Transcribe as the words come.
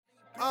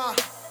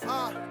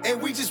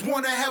and we just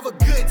wanna have a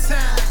good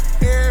time.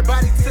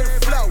 Everybody to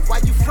the flow,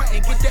 while you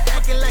frontin', get to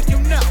acting like you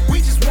know. We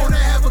just wanna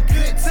have a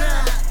good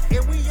time,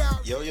 and we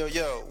out.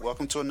 Yo,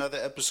 welcome to another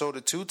episode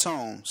of Two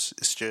Tones.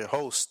 It's your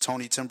host,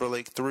 Tony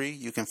Timberlake 3.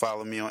 You can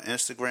follow me on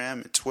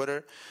Instagram and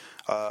Twitter.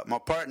 My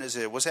partner's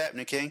here. What's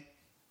happening, King?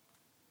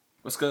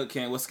 What's good,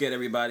 King? What's good,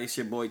 everybody? It's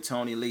your boy,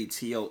 Tony Lee,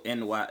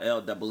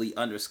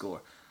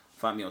 TONYLEE_.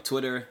 Find me on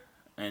Twitter,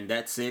 and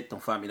that's it.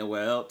 Don't find me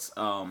nowhere else.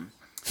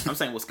 I'm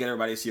saying what's good,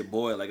 everybody. It's your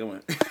boy. Like, I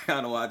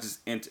don't know why I just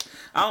entered.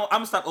 I'm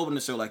going to stop opening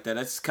the show like that.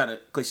 That's kind of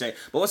cliche.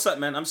 But what's up,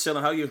 man? I'm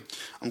chilling. How are you?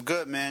 I'm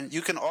good, man.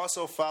 You can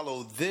also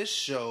follow this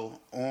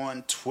show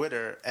on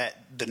Twitter at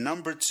the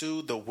number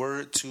 2, the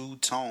word 2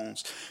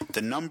 tones.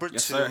 The number 2,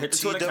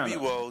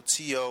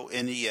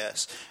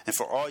 TWOTONES. And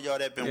for all y'all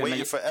that have been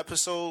waiting for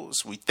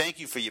episodes, we thank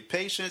you for your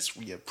patience.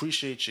 We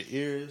appreciate your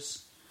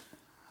ears.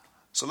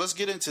 So let's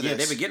get into this. Yeah,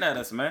 they've been getting at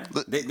us, man.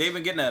 They've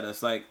been getting at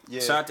us. Like,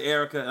 shout out to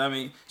Erica. I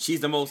mean, she's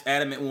the most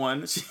adamant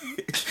one.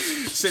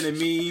 Sending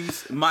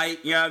memes.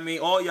 Mike, you know what I mean?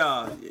 All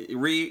y'all.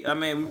 Reed, I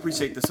mean, we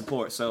appreciate the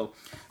support. So,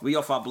 we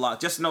off our block.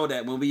 Just know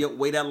that when we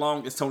wait that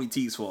long, it's Tony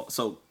T's fault.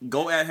 So,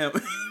 go at him.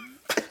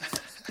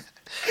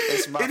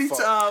 It's my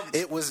fault.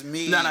 It was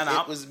me.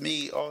 Nah. It was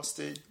me,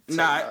 Austin.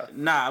 Nah.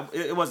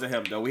 It wasn't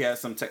him, though. We had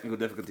some technical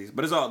difficulties.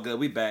 But it's all good.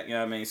 We back, you know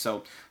what I mean?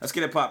 So, let's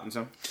get it popping,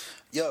 son.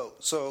 Yo,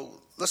 so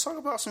let's talk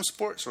about some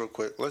sports real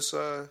quick. Let's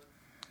do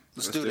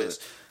this.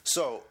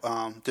 So,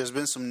 there's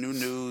been some new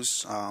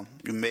news.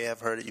 You may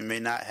have heard it, you may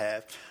not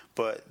have,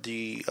 but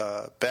the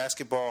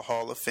Basketball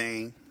Hall of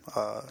Fame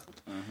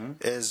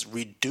has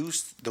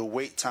reduced the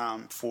wait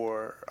time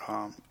for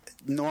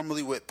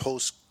normally with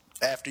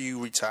after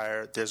you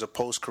retire, there's a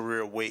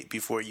post-career wait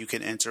before you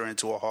can enter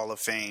into a Hall of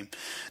Fame.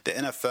 The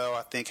NFL,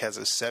 I think, has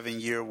a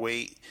 7-year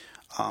wait.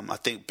 I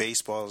think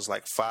baseball is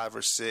like 5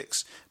 or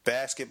 6.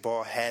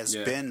 Basketball has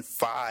been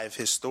 5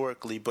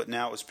 historically, but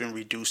now it's been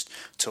reduced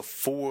to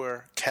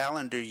 4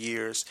 calendar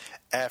years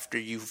after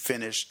you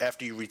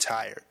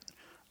retired.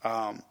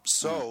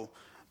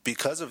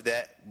 Because of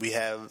that, we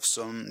have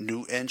some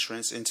new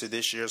entrants into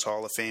this year's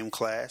Hall of Fame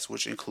class,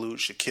 which include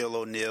Shaquille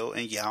O'Neal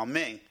and Yao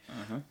Ming.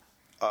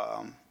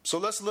 So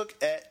let's look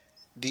at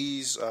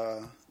these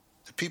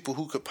people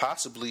who could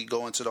possibly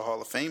go into the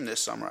Hall of Fame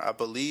this summer. I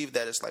believe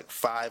that it's like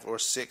 5 or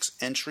 6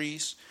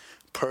 entries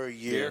per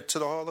year to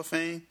the Hall of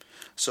Fame.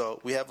 So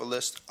we have a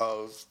list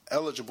of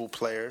eligible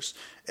players,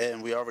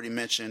 and we already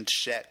mentioned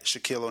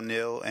Shaquille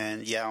O'Neal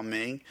and Yao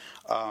Ming.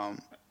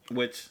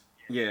 Which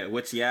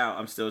Yao,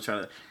 I'm still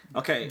trying to.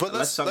 Okay, but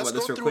let's talk about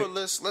this real quick.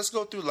 Let's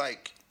go through I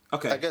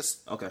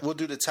guess we'll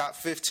do the top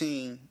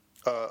 15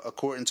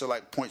 according to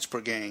like points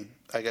per game.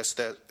 I guess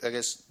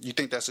you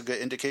think that's a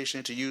good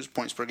indication to use,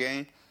 points per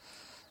game.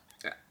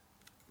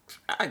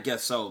 I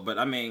guess so, but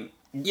I mean,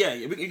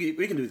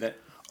 we can do that.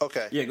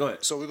 Okay. Yeah, go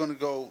ahead. So we're going to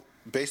go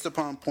based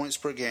upon points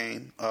per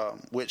game,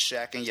 which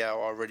Shaq and Yao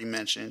already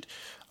mentioned.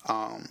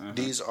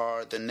 These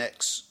are the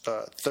next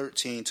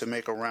 13 to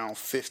make around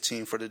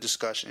 15 for the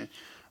discussion.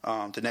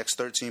 The next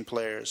 13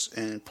 players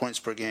in points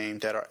per game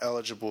that are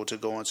eligible to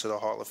go into the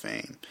Hall of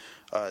Fame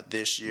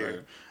this year.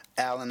 Right.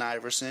 Allen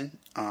Iverson,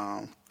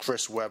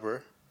 Chris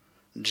Webber,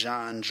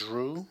 John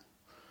Drew,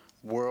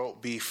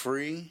 World B.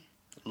 Free,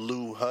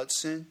 Lou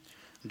Hudson,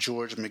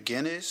 George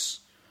McGinnis,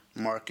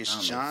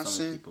 Marcus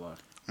Johnson,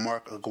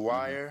 Mark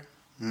Aguirre,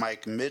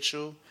 Mike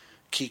Mitchell,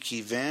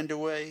 Kiki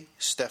Vandeweghe,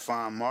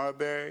 Stephon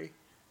Marbury,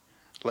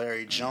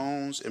 Larry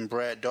Jones, and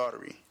Brad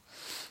Daugherty.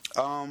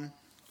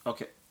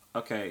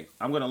 Okay.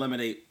 I'm going to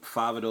eliminate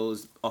 5 of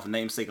those off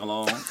namesake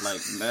alone. Like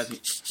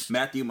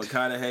Matthew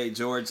McConaughey,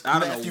 George. I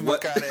don't know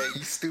what. Matthew McConaughey,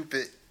 you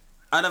stupid.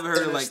 I never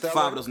heard of like 5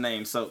 of those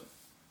names. So,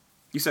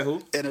 you said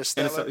who?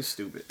 Interstellar.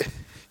 Stupid.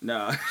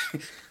 No.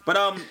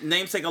 But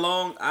namesake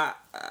alone, I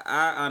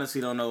honestly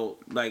don't know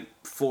like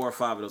 4 or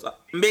 5 of those.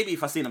 Maybe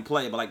if I seen them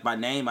play, but like by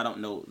name, I don't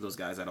know those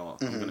guys at all.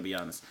 I'm going to be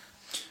honest.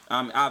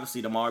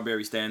 Obviously, the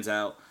Marbury stands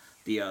out.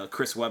 The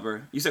Chris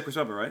Webber. You said Chris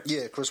Webber, right?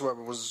 Yeah, Chris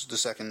Webber was the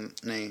second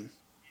name.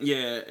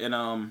 Yeah,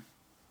 and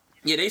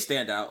they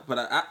stand out.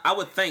 But I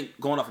would think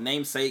going off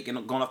namesake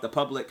and going off the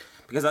public,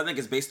 because I think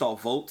it's based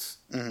off votes.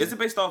 Is it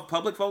based off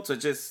public votes or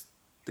just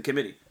the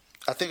committee?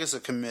 I think it's a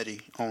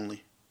committee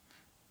only.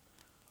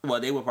 Well,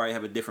 they will probably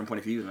have a different point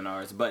of view than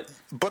ours, but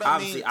I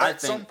mean,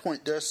 at some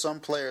point, there's some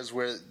players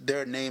where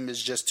their name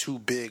is just too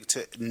big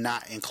to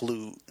not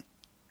include.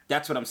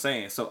 That's what I'm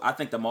saying. So I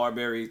think the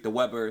Marbury, the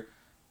Webber.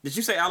 Did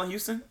you say Allen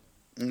Houston?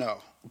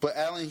 No, but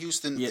Allen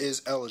Houston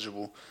is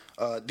eligible.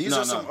 These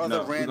are some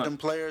other random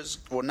players,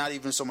 well, not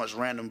even so much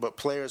random, but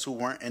players who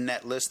weren't in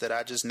that list that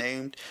I just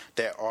named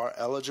that are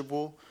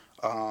eligible.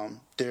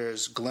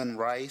 There's Glenn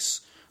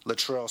Rice,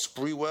 Latrell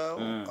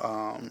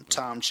Sprewell,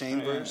 Tom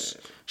Chambers,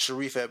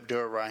 Sharif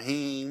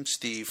Abdur-Rahim,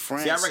 Steve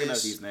Francis. See, I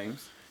recognize these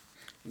names.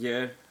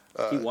 Yeah,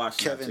 he watched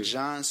Kevin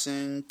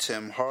Johnson,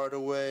 Tim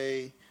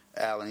Hardaway,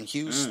 Allen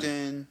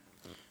Houston,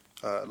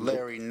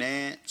 Larry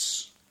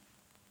Nance.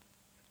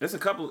 There's a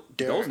couple.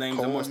 Derek those names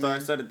Coleman, are more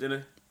star-studded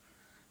than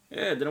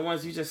they're the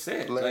ones you just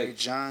said. Larry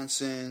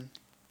Johnson,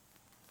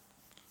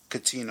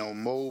 Katino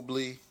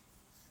Mobley.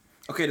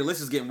 Okay, the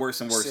list is getting worse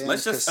and worse. Sam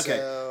Let's just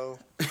Cassell,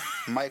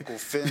 Michael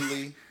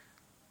Finley,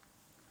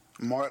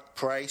 Mark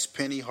Price,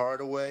 Penny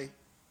Hardaway.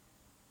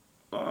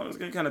 Oh, it's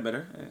getting kind of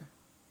better. Yeah.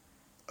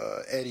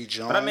 Eddie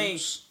Jones. But I mean,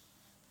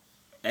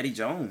 Eddie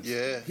Jones.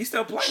 Yeah. He's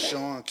still playing.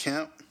 Sean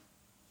Kemp.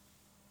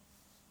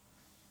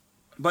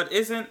 But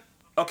isn't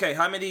okay?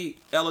 How many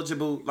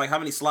eligible? Like how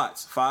many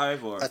slots?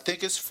 5 or? I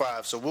think it's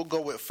 5. So we'll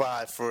go with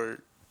 5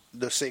 for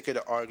the sake of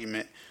the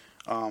argument.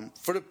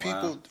 For the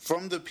people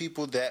from the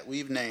people that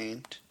we've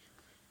named,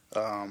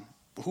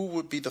 who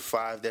would be the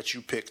 5 that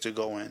you pick to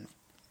go in?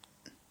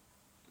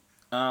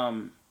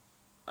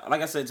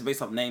 Like I said, it's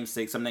based off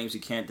namesake. Some names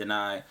you can't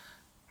deny.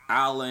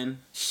 Allen,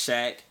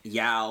 Shaq,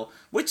 Yao.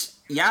 Which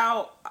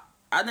Yao,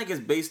 I think is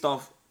based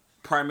off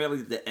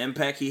primarily the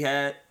impact he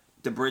had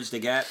to bridge the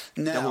gap.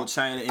 Now, the whole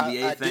China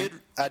NBA thing.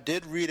 I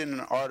did read in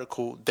an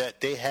article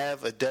that they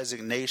have a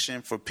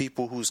designation for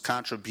people whose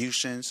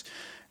contributions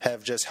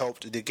have just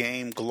helped the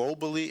game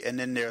globally, and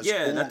then there's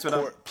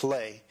on-court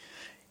play.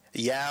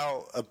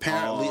 Yao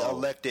apparently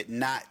elected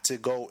not to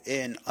go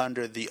in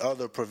under the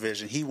other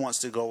provision. He wants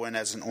to go in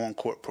as an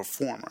on-court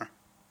performer.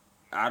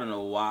 I don't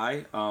know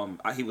why.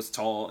 He was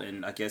tall,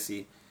 and I guess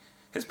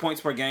his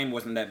points per game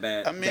wasn't that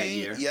bad that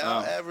year.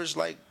 Yao averaged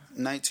like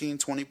 19,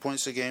 20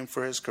 points a game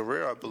for his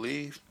career, I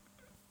believe.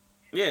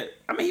 Yeah,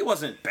 I mean, he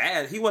wasn't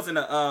bad. He wasn't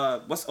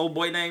a, what's old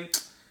boy name?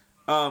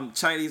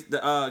 Chinese,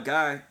 the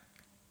guy.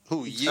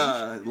 Who, Yi?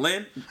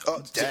 Lin.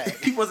 Oh, dang.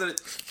 He wasn't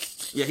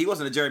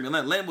a Jeremy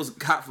Lin. Lin was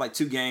hot for like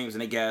 2 games,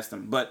 and they gassed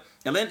him.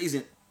 And Lin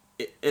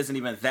isn't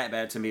even that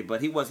bad to me,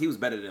 but he was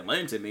better than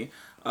Lin to me.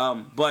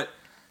 But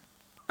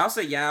I'll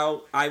say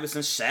Yao,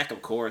 Iverson, Shaq,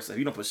 of course. If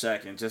you don't put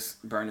Shaq in,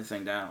 just burn the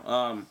thing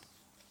down.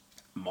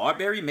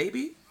 Marbury,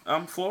 maybe,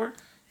 for.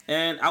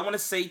 And I want to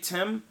say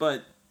Tim,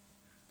 but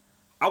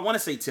I want to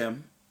say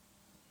Tim.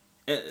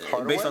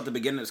 Based off the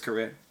beginning of his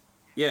career.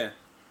 Yeah.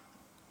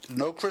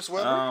 No Chris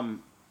Webber?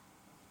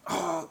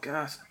 Oh,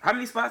 gosh. How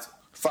many spots?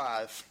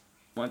 5.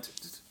 1, 2,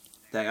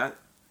 3.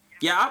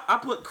 I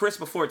put Chris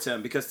before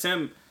Tim because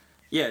Tim,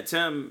 that's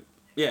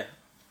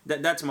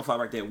my 5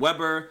 right there.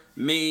 Webber,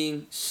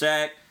 Ming,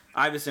 Shaq,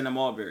 Iverson, and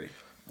Marbury.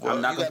 Well,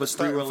 I'm not going to put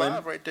Sprewell in.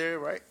 5 right there,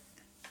 right?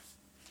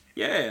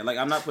 Yeah, like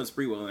I'm not putting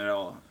Sprewell in at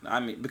all. I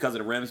mean, because of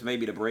the rims,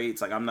 maybe the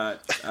braids. Like I'm not.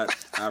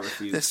 I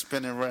refuse. The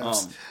spinning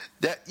rims.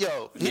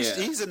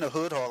 He's in the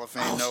Hood Hall of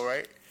Fame, though,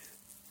 right?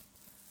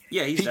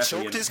 Yeah, he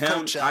choked his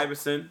coach out.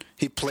 Iverson.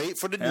 He played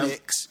for the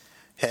Knicks.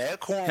 Had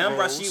cornrows. Him,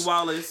 Rasheed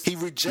Wallace. He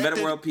rejected.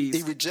 Metta World Peace.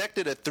 He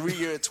rejected a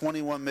 3-year,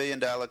 $21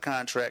 million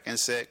contract and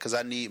said, "Because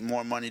I need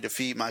more money to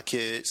feed my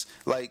kids."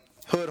 Like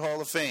Hood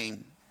Hall of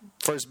Fame,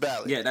 first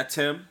ballot. Yeah, that's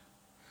him.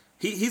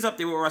 He's up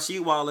there with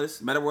Rasheed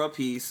Wallace, Metta World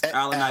Peace,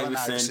 Allen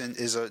Iverson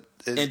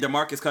and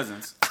DeMarcus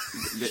Cousins.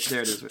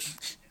 There it is.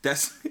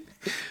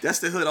 That's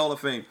the Hood Hall of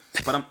Fame.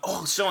 But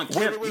Sean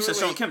Kemp. You said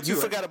Sean Kemp too. You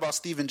forgot about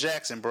Steven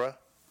Jackson, bro.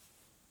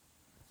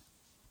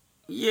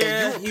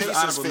 Yeah, and you're a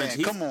Pacers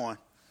fan. Come on.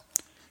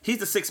 He's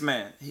the 6th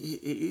man.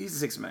 He's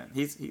the 6th man.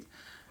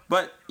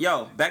 But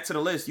back to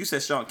the list. You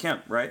said Sean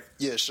Kemp, right?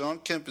 Yeah, Sean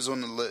Kemp is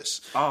on the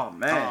list. Oh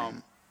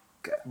man.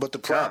 But the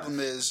problem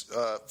is,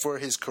 for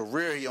his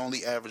career, he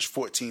only averaged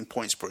 14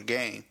 points per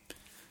game.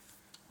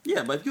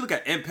 Yeah, but if you look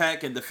at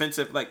impact and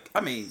defensive,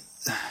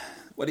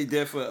 what he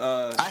did for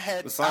I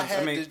had the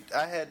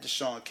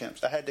Sean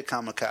Kemps. I had the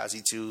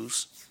Kamikaze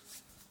twos.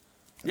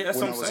 Yeah, that's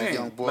what I'm saying. A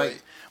young boy.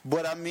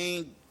 But I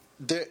mean,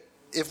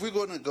 if we're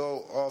going to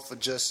go off of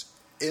just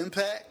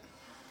impact,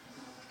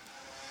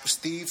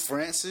 Steve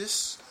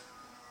Francis.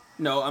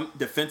 No, I'm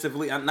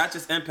defensively. I'm not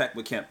just impact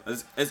with Kemp.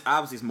 It's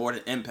obviously more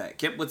than impact.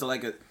 Kemp was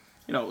like a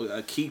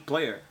key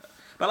player.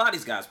 But a lot of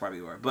these guys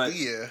probably were. But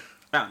yeah,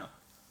 I don't know.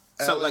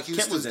 So Allen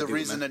Houston's the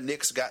reason the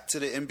Knicks got to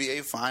the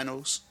NBA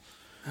Finals.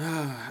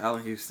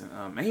 Allen Houston,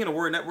 man, he in the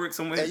Word Network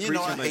somewhere. And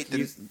I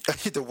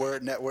hate the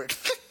Word Network.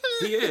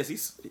 He is.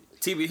 He's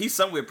TV. He's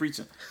somewhere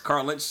preaching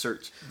Carl Lynch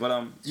church.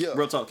 But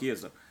real talk, he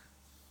is though.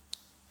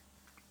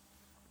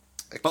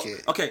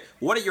 Okay,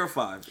 what are your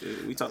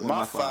 5? We talked about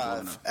my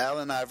 5.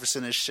 Allen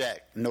Iverson and Shaq,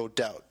 no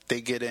doubt.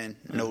 They get in,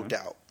 no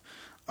doubt.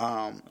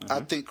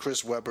 I think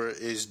Chris Webber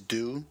is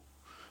due.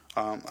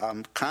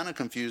 I'm kind of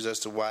confused as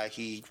to why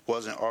he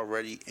wasn't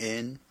already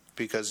in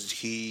because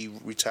he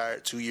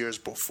retired 2 years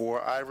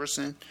before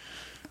Iverson.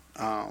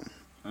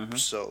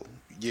 So,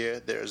 yeah,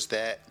 there's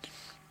that.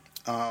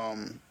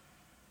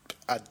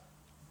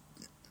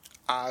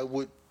 I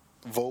would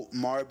vote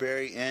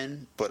Marbury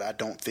in, but I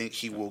don't think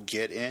he will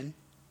get in.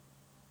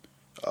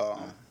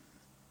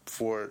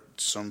 For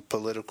some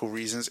political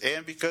reasons,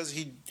 and because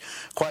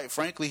quite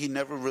frankly, he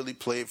never really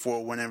played for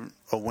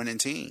a winning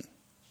team.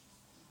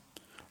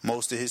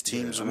 Most of his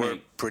teams were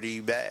pretty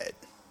bad.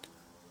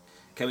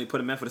 Can we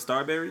put him in for the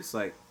Starberries,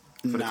 for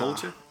the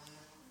culture?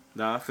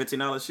 Nah,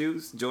 $15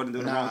 shoes. Jordan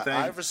doing the wrong thing.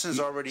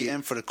 Iverson's already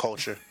in for the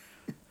culture.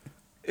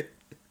 All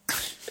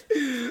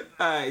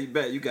right, you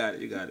bet. You got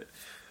it.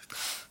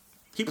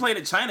 He playing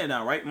in China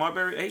now, right?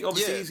 Marbury, hey,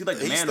 overseas. Yeah, he's like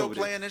the man over there. He's still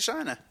playing in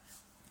China.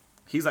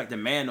 He's like the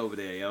man over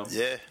there, yo.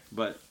 Yeah.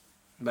 But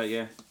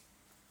yeah.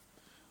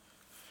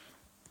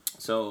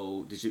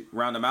 So did you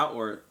round them out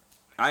or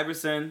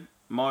Iverson,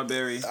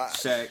 Marbury,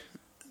 Shaq?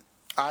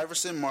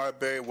 Iverson,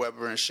 Marbury,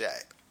 Webber, and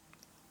Shaq.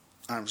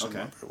 Iverson, Okay.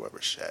 Marbury, Webber,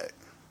 Shaq.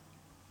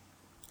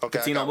 Okay,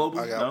 Cuttino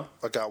Mobley? No?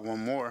 I got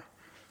one more.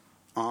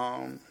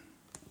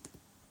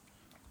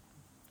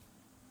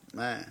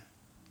 Man,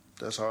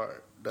 that's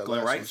hard. That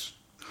Glenn last Rice?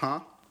 one. Huh?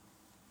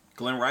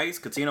 Glenn Rice,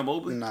 Cuttino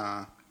Mobley?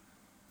 Nah.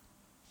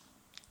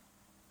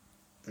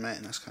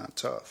 Man, that's kind of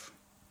tough.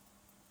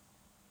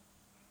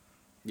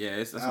 Yeah,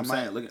 that's what I'm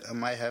saying. Look at, I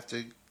might have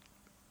to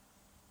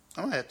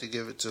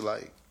give it to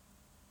like,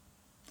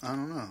 I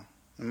don't know.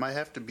 It might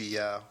have to be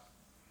Yao.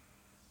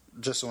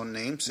 Just on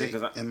namesake,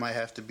 it might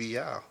have to be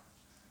Yao.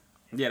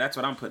 Yeah, that's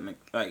what I'm putting.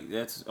 Like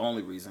that's the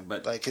only reason.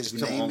 But like his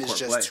name is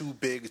just too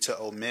big to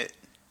omit.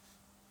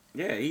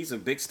 Yeah, he's a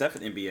big step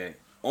in NBA.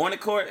 On the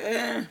court,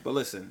 but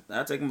listen,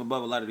 I take him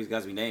above a lot of these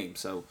guys we named.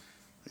 So,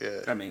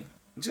 yeah, I mean,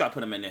 you just gotta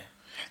put him in there.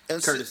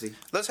 And courtesy.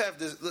 Let's have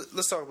this.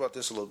 Let's talk about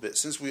this a little bit.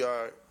 Since we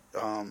are,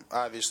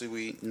 obviously,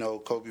 we know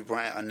Kobe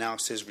Bryant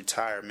announced his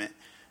retirement,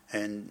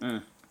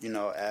 and you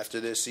know, after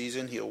this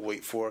season, he'll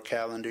wait 4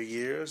 calendar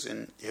years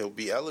and he'll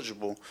be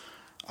eligible.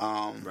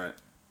 Right.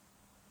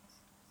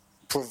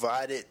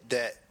 Provided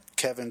that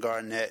Kevin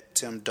Garnett,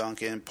 Tim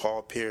Duncan,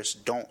 Paul Pierce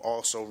don't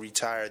also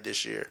retire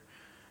this year.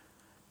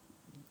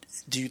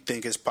 Do you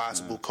think it's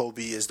possible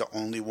Kobe is the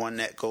only one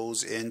that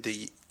goes in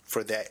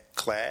for that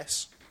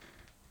class?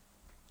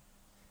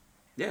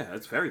 Yeah,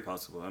 it's very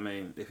possible. I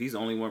mean, if he's the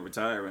only one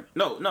retiring.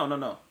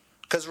 No.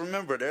 Because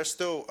remember, there's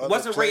still other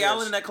Wasn't players. Ray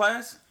Allen in that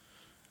class?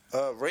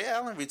 Ray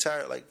Allen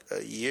retired like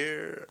a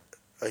year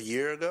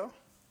ago.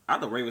 I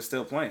thought Ray was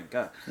still playing.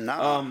 God.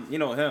 Nah. You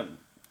know him.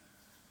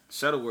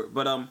 Shuttleworth.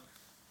 But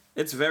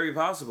it's very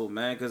possible,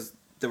 man, because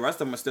the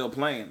rest of them are still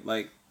playing.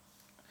 Like,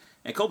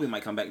 and Kobe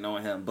might come back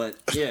knowing him. But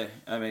yeah,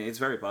 I mean, it's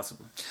very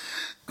possible.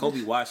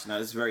 Kobe watched now.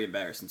 This is very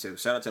embarrassing too.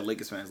 Shout out to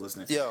Lakers fans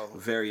listening. Yo.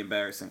 Very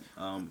embarrassing.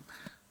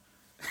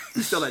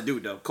 He's still that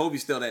dude though.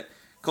 Kobe's still that.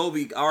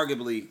 Kobe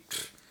arguably,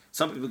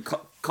 some people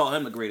call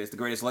him the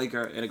greatest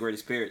Laker and the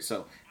greatest period.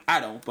 So I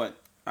don't, but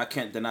I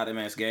can't deny the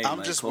man's game. I'm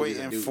like, just Kobe's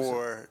waiting dude,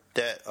 for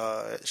that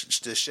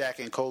the Shaq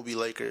and Kobe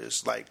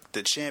Lakers, like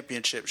the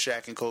championship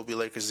Shaq and Kobe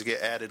Lakers, to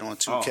get added on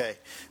 2K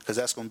because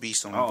that's gonna be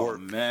some Oh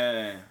work.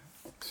 man,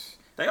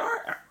 they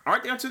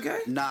aren't they on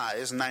 2K? Nah,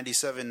 it's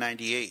 97,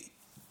 98.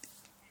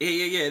 Yeah.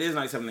 It is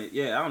 97.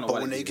 Yeah, I don't know. But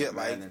why when they get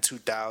that, like man.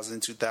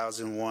 2000,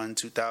 2001,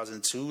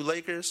 2002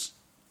 Lakers,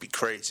 be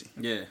crazy.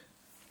 Yeah,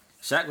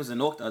 Shaq was in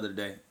North the other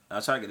day. I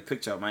was trying to get a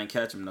picture of him. I ain't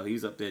catch him though. He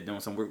was up there doing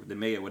some work with the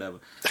mayor or whatever.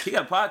 He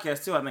got a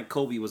podcast too. I think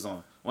Kobe was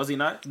on. Was he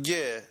not?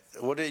 Yeah.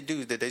 What did they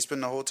do? Did they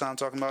spend the whole time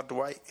talking about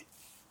Dwight?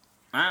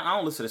 I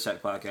don't listen to Shaq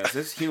podcast.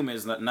 His humor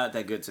is not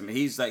that good to me.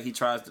 He's like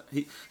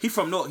he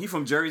from North. He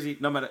from Jersey.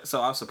 No matter.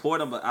 So I support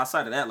him, but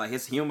outside of that, like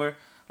his humor,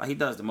 like he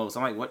does the most.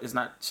 I'm like, what? It's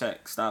not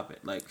Shaq. Stop it.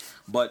 Like,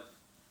 but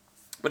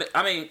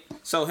I mean,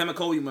 so him and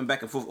Kobe went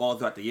back and forth all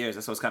throughout the years.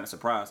 That's why I was kind of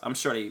surprised. I'm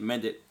sure they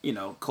mended. You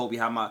know, Kobe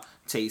had my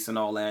taste and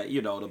all that.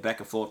 You know, the back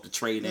and forth, the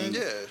trading.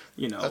 Yeah.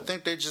 You know, I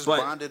think they just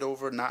bonded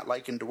over not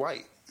liking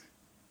Dwight.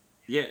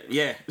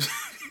 Yeah.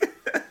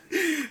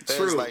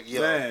 True. Like,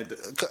 yo, man.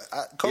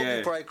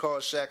 Kobe probably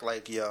called Shaq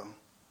like, yo,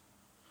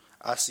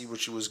 I see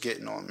what you was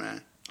getting on,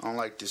 man. I don't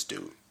like this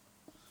dude.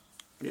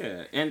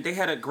 Yeah, and they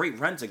had a great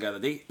run together.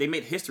 They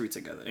made history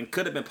together and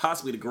could have been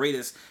possibly the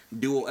greatest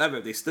duo ever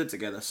if they stood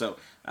together. So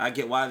I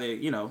get why they,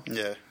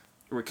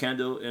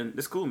 rekindled. And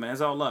it's cool, man.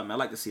 It's all love, man. I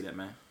like to see that,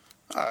 man.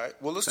 All right.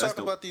 Well, let's talk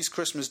about these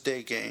Christmas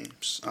Day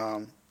games.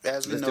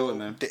 As we know,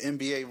 the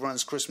NBA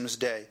runs Christmas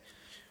Day.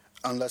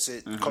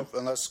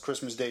 Unless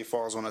Christmas Day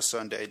falls on a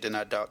Sunday, then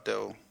I doubt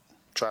they'll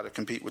try to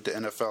compete with the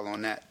NFL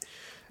on that.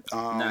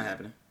 Not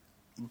happening.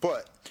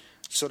 But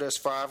so there's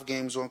 5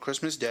 games on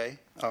Christmas Day.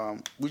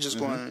 We're just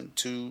going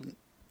to,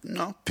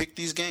 pick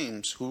these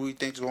games. Who we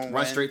think is going to win?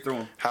 Run straight through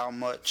them. How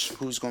much?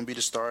 Who's going to be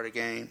the star of the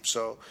game?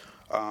 So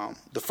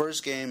the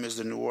first game is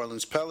the New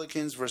Orleans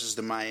Pelicans versus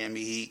the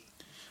Miami Heat.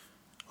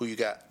 Who you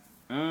got?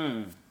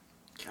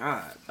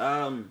 God,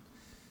 I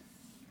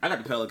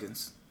got the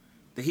Pelicans.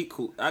 The Heat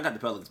cool. I got the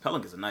Pelicans.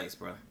 Pelicans are nice,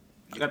 bro.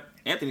 You got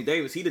Anthony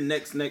Davis. He the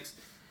next.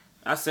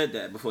 I said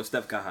that before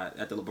Steph got hot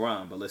after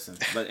LeBron, but listen.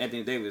 But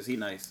Anthony Davis, he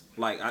nice.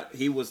 Like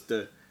he was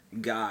the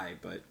guy,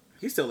 but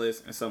he still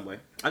is in some way.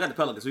 I got the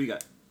Pelicans. Who you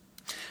got?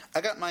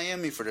 I got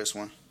Miami for this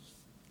one.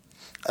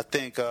 I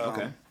think.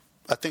 I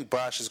think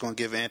Bosh is going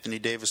to give Anthony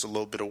Davis a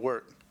little bit of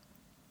work.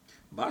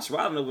 Bosh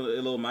wilding over a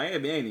little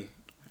Miami, ain't he?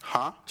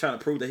 Huh? Trying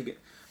to prove that he can.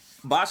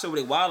 Bosh over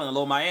there wilding a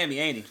little Miami,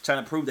 ain't he?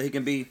 Trying to prove that he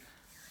can be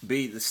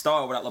the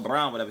star without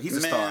LeBron, whatever. He's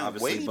a star,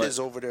 obviously. Wade is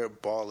over there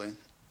balling.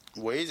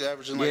 Wade's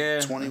averaging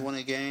like 21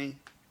 a game.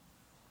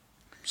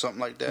 Something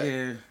like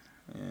that.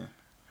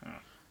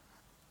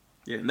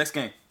 Yeah, next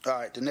game. All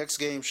right, the next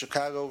game,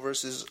 Chicago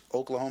versus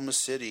Oklahoma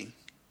City.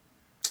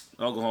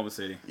 Oklahoma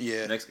City.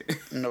 Yeah. Next game.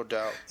 No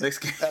doubt. Next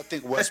game. I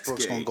think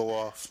Westbrook's going to go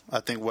off. I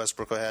think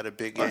Westbrook will have a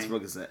big game.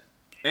 Westbrook is that.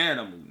 And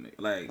I'm moving.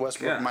 Like,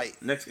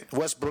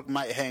 Westbrook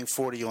might hang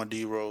 40 on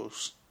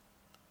D-Rose.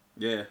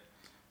 Yeah.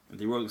 And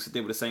D-Rose can sit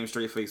there with the same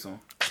straight face on.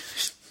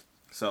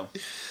 So,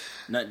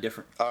 Nothing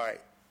different. All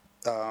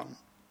right.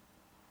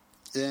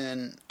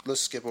 Then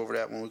let's skip over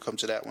that when we come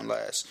to that one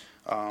last.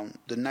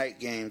 The night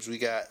games, we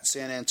got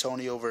San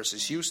Antonio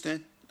versus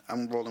Houston.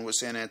 I'm rolling with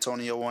San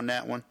Antonio on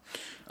that one.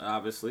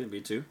 Obviously,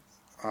 me too.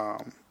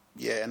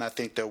 Yeah, and I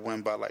think they'll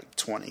win by like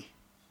 20.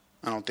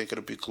 I don't think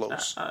it'll be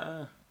close.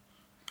 I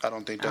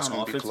don't think that's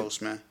going to be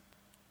close, man.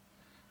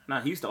 Nah,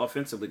 Houston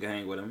offensively can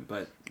hang with him,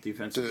 but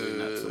defensively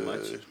not so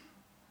much.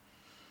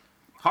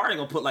 Harden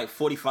gonna put like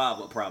 45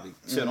 up probably.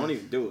 Shit, don't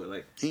even do it.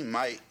 Like he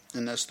might,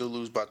 and they'll still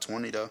lose by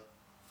 20 though.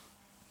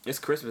 It's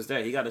Christmas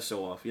Day. He got to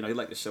show off. You know, he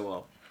like to show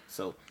off.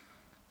 So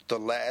the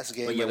last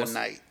game of the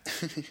night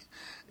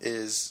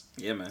is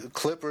man.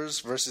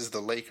 Clippers versus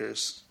the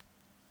Lakers.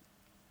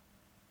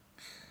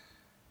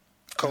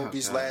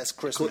 Kobe's last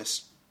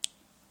Christmas.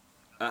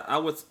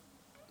 I'm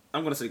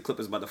gonna say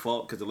Clippers by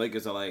default because the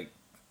Lakers are like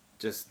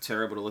just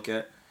terrible to look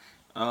at.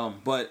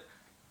 But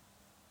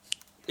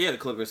yeah, the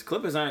Clippers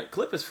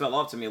fell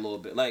off to me a little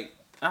bit. Like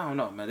I don't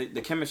know, man.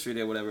 The chemistry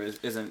there, whatever,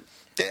 isn't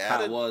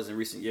how it was in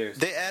recent years.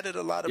 They added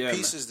a lot of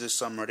pieces this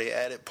summer. They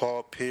added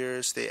Paul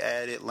Pierce. They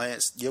added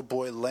your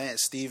boy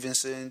Lance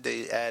Stevenson.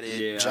 They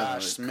added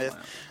Josh Smith.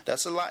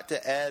 That's a lot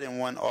to add in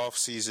one off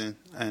season,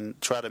 and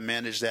try to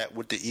manage that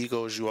with the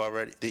egos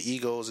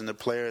and the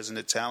players and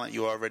the talent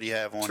you already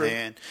have on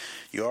hand.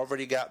 You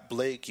already got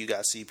Blake. You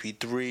got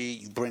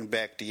CP3. You bring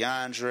back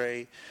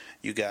DeAndre.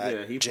 You got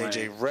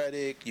JJ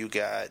Redick. You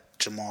got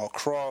Jamal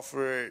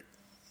Crawford.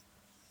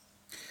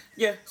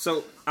 Yeah,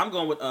 so I'm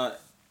going with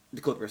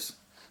the Clippers,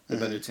 the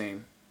better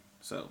team.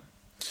 So,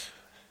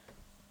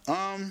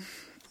 I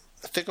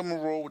think I'm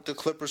gonna roll with the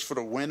Clippers for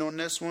the win on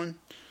this one.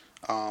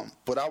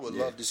 But I would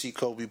love to see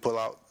Kobe pull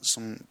out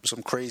some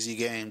crazy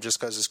game just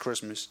because it's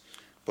Christmas.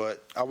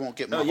 But I won't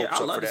get my hopes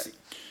up for that.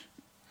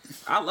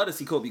 I'd love to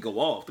see Kobe go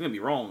off. Don't get me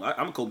wrong.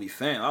 I'm a Kobe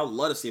fan. I'd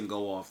love to see him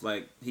go off.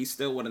 Like he's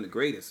still one of the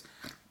greatest.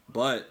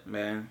 But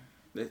man,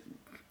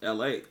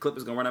 LA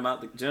Clippers gonna run him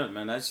out the gym.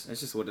 Man, that's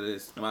just what it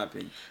is, in my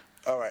opinion.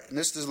 All right, and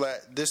this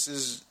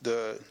is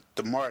the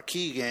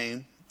marquee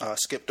game.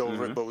 Skipped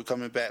over it, but we're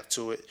coming back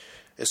to it.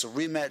 It's a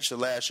rematch of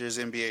last year's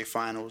NBA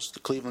Finals: the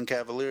Cleveland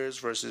Cavaliers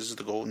versus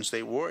the Golden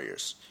State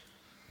Warriors.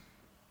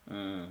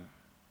 Who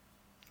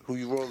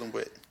you rolling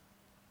with?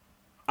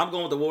 I'm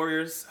going with the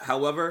Warriors.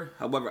 However,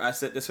 I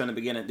said this from the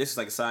beginning. This is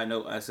like a side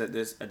note. I said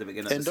this at the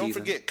beginning of the season. And don't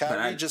forget,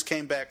 Kyrie just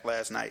came back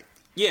last night.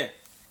 Yeah,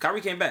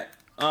 Kyrie came back.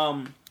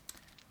 I'm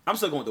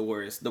still going with the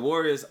Warriors. The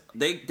Warriors,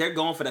 they're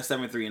going for that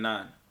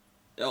 7-3-9.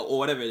 Or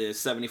whatever it is,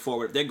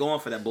 74. They're going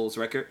for that Bulls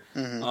record.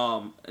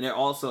 And they're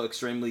also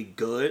extremely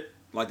good.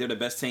 Like, they're the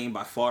best team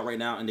by far right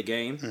now in the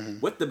game.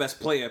 With the best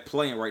player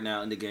playing right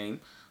now in the game.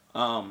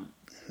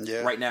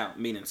 Right now,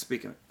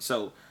 speaking.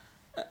 So,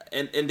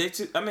 and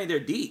they're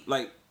deep.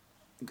 Like,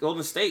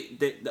 Golden State,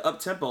 the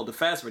up-tempo, the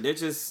fast break, they're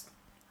just,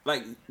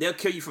 like, they'll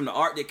kill you from the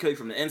arc, they'll kill you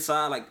from the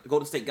inside. Like,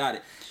 Golden State got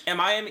it. And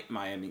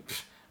Miami.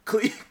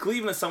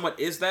 Cleveland somewhat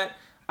is that.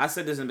 I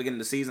said this in the beginning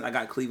of the season. I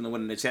got Cleveland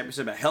winning the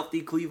championship. A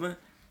healthy Cleveland.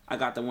 I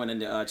got them winning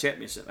the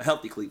championship. A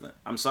healthy Cleveland.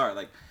 I'm sorry.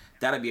 Like,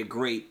 that'd be a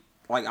great...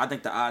 Like, I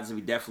think the odds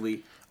would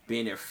definitely be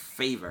in their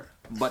favor.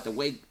 But the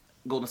way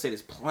Golden State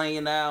is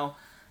playing now,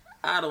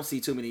 I don't see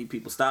too many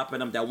people stopping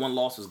them. That one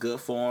loss was good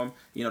for them.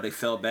 You know, they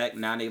fell back.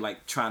 Now they,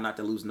 like, trying not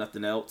to lose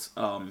nothing else.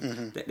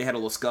 They had a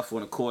little scuffle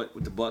in the court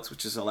with the Bucks,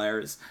 which is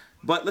hilarious.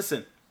 But,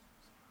 listen,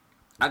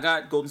 I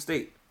got Golden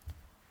State.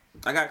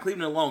 I got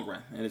Cleveland in the long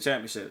run in the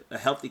championship. A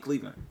healthy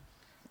Cleveland.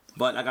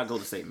 But I got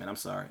Golden State, man. I'm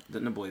sorry. The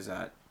boys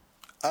out.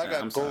 I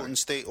got Golden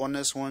State on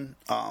this one,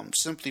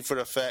 simply for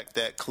the fact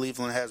that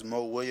Cleveland has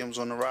Mo Williams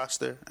on the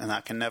roster, and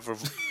I can never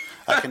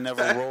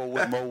roll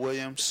with Mo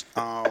Williams.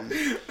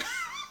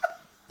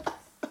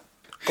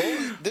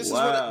 This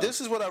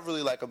is what I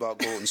really like about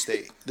Golden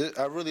State.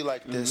 I really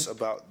like this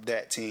about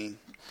that team.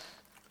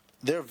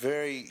 They're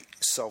very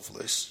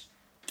selfless.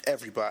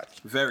 Everybody.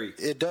 Very.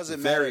 It doesn't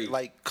matter.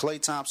 Like,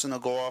 Klay Thompson will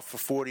go off for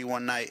 40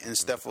 one night, and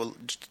Steph will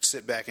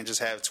sit back and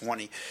just have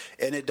 20,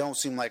 and it don't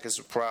seem like it's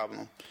a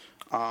problem.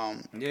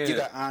 You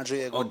got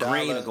Andre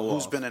Iguodala,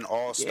 who's been an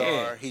all-star.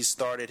 Yeah. He's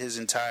started his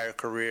entire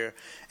career,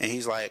 and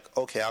he's like,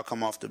 okay, I'll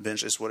come off the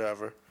bench. It's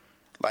whatever.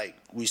 Like,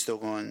 we're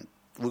going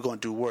to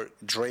do work.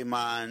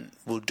 Draymond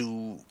will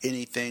do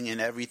anything and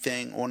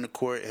everything on the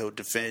court. He'll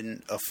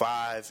defend a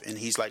 5, and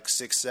he's like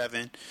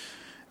 6'7".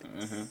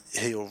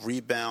 He'll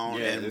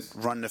rebound and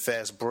run the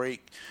fast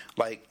break.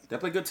 Like, they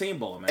play good team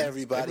ball, man.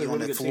 Everybody on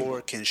the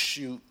floor can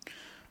shoot.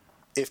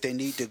 If they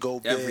need to go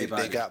big,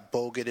 they got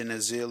Bogut and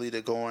Azili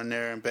to go in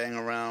there and bang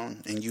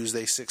around and use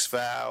their 6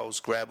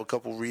 fouls, grab a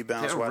couple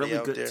rebounds while they're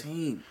out there.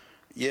 Team.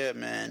 Yeah,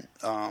 man.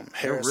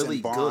 Harrison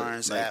really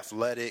Barnes, good.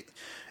 Athletic.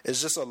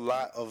 It's just a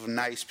lot of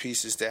nice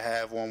pieces to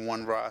have on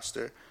one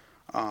roster.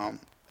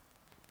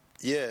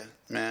 Yeah,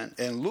 man.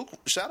 And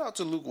shout out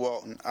to Luke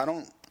Walton. I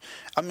don't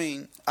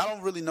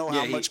really know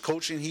how much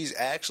coaching he's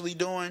actually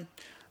doing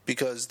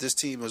because this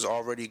team was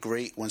already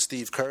great when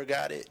Steve Kerr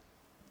got it.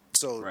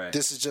 So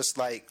this is just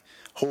like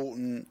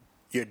holding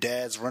your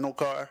dad's rental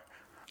car.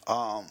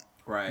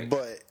 Right.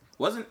 But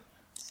wasn't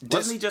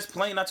he just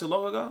playing not too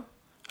long ago?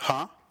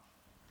 Huh?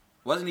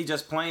 Wasn't he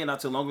just playing not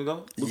too long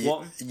ago, Luke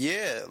Walton?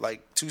 Yeah,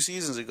 like 2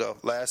 seasons ago.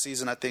 Last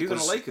season, I think he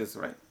was on the Lakers,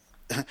 right?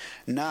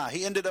 Nah,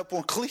 he ended up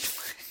on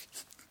Cleveland.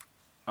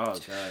 Oh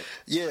God.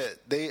 Yeah,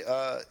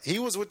 he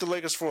was with the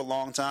Lakers for a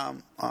long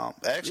time.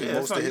 Actually,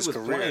 most of his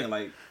career.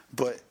 Playing,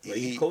 but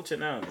he's coaching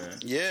now, man.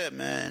 Yeah,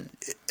 man,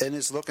 and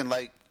it's looking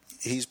like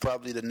he's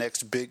probably the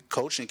next big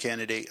coaching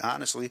candidate.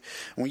 Honestly,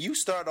 when you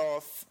start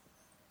off,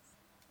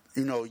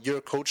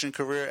 your coaching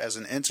career as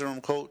an interim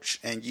coach,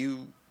 and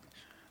you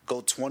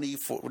go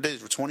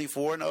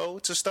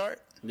 24-0 to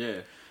start. Yeah,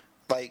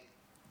 like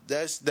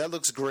that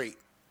looks great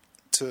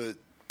to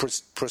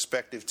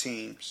prospective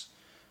teams.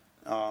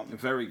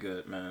 Very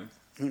good, man.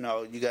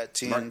 You got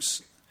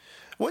teams.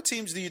 What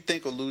teams do you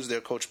think will lose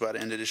their coach by the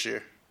end of this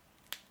year?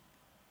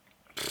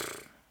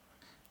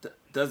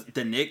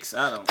 The Knicks?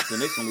 The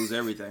Knicks will lose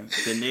everything.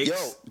 The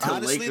Knicks,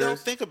 honestly, Lakers. Don't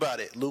think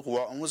about it. Luke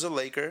Walton was a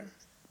Laker.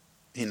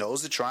 He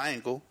knows the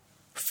triangle.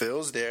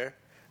 Phil's there.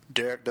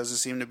 Derek doesn't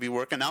seem to be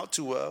working out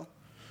too well.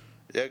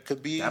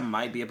 That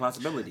might be a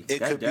possibility.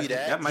 It could be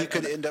that. He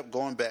could end up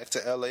going back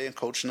to L.A. and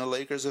coaching the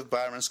Lakers if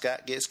Byron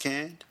Scott gets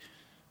canned.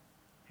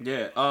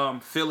 Yeah,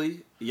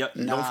 Philly. Yep.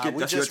 Nah, don't forget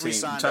that's your team. We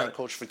just re-signed our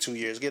coach for 2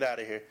 years. Get out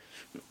of here.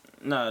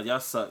 No, y'all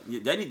suck.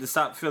 They need to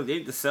stop Philly. They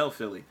need to sell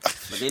Philly.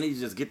 But they need to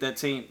just get that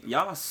team.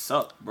 Y'all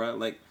suck, bro.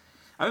 Like,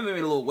 I made a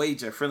little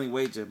wager, friendly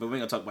wager, but we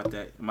ain't gonna talk about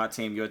that. My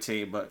team, your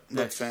team, but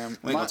look, fam,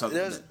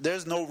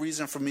 there's no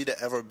reason for me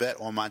to ever bet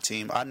on my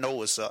team. I know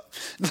what's up.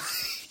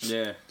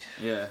 Yeah.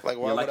 Like,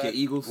 why would your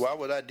Eagles? Why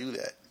would I do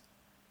that?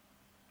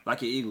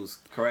 Like your Eagles,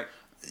 correct?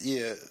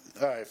 Yeah.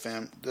 All right,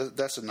 fam.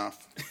 That's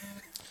enough.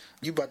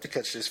 You about to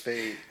catch this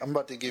fade. I'm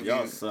about to give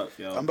y'all suck,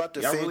 yo. I'm about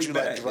to y'all fade really you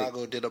bad. like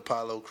Drago did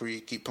Apollo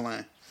Creed. Keep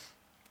playing.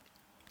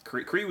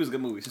 Creed was a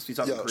good movie. Since we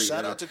talking Creed,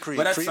 shout out to Creed.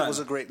 Creed was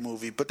a great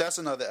movie, but that's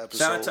another episode.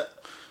 Shout out to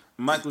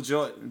Michael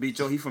Jordan.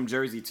 Joe. He from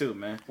Jersey too,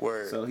 man.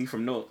 Word. So he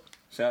from Newark.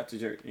 Shout out to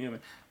Jersey. You know, man.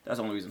 That's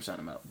the only reason I'm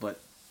shouting him out. But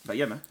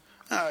yeah, man.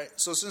 All right.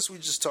 So since we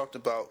just talked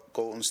about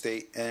Golden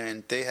State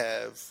and they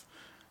have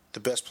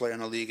the best player in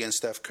the league in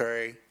Steph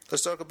Curry,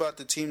 let's talk about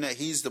the team that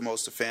he's the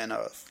most a fan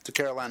of, the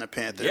Carolina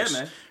Panthers. Yeah,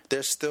 man.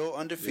 They're still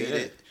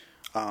undefeated.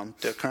 Yeah.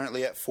 They're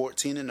currently at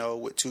 14-0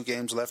 with 2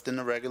 games left in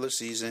the regular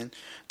season.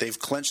 They've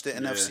clinched the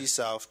NFC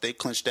South. They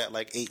clinched that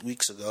like 8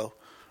 weeks ago.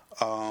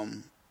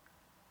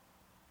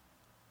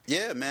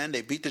 Yeah, man,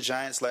 they beat the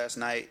Giants last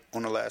night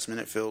on a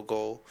last-minute field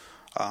goal.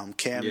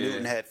 Cam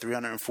Newton had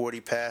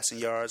 340 passing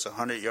yards,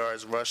 100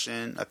 yards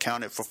rushing,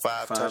 accounted for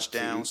 5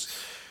 touchdowns.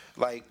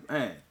 Like,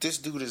 man, this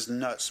dude is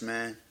nuts,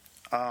 man.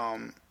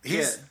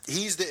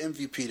 He's the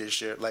MVP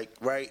this year. Like,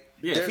 right?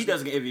 Yeah, if he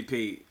doesn't get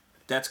MVP,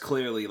 that's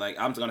clearly, like,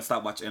 I'm going to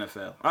stop watching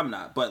NFL. I'm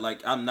not. But,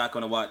 like, I'm not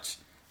going to watch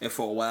it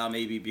for a while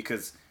maybe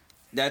because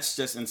that's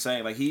just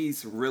insane. Like,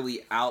 he's really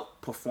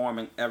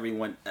outperforming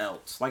everyone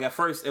else. Like, at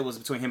first, it was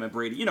between him and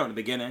Brady. In the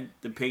beginning,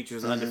 the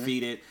Patriots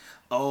undefeated.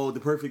 Oh, the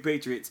perfect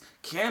Patriots.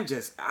 Cam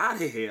just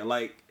out of here.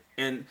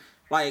 And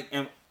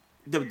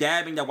the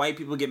dabbing that white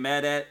people get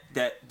mad at,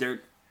 that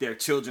their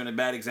children are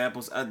bad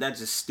examples, that's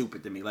just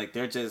stupid to me. Like,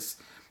 they're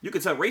just... You can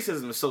tell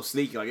racism is so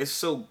sneaky. Like, it's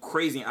so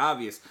crazy and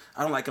obvious.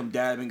 I don't like them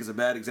dabbing as a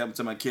bad example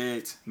to my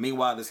kids.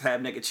 Meanwhile, there's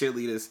half-naked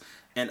cheerleaders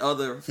and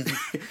other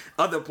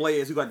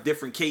players who got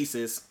different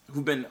cases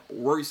who've been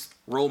worse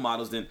role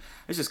models than...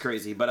 It's just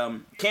crazy. But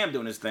Cam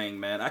doing his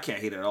thing, man. I can't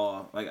hate it at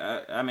all. Like,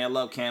 I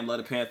love Cam, love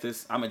the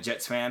Panthers. I'm a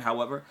Jets fan,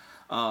 however.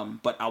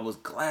 But I was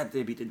glad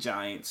they beat the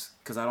Giants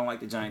because I don't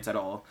like the Giants at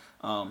all.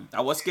 I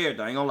was scared,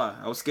 though. I ain't gonna lie.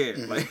 I was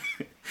scared. Like,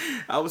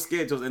 I was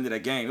scared till the end of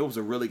that game. It was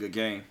a really good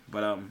game.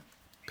 But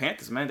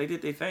Panthers, man, they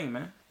did their thing,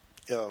 man.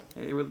 Yo,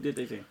 they really did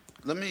their thing.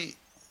 Let me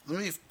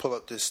pull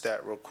up this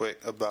stat real quick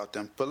about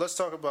them. But let's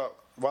talk about,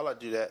 while I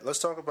do that, let's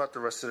talk about the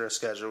rest of their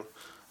schedule.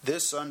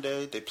 This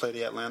Sunday, they play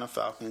the Atlanta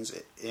Falcons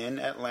in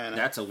Atlanta.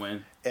 That's a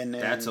win. And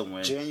then that's a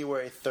win.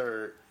 January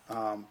 3rd,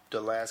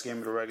 the last game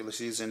of the regular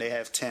season, they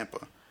have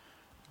Tampa.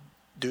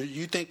 Do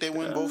you think they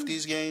win both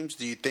these games?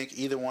 Do you think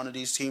either one of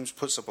these teams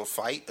puts up a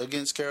fight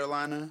against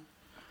Carolina?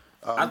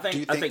 Do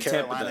you think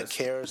Carolina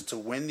cares to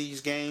win these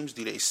games?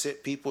 Do they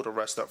sit people to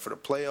rest up for the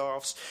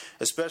playoffs?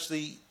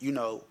 Especially,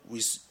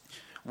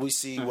 we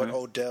see what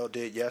Odell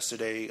did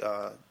yesterday,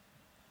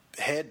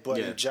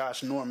 headbutting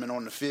Josh Norman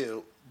on the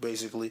field,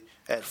 basically,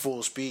 at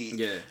full speed.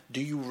 Yeah.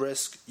 Do you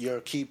risk your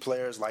key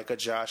players like a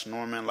Josh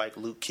Norman, like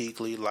Luke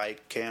Kuechly,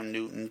 like Cam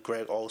Newton,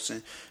 Greg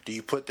Olsen? Do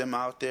you put them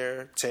out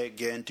there, Ted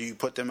Ginn? Do you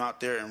put them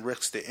out there and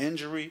risk the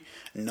injury,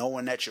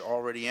 knowing that you're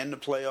already in the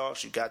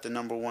playoffs, you got the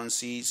number 1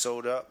 seed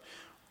sold up?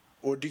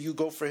 Or do you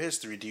go for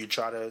history? Do you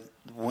try to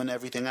win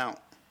everything out?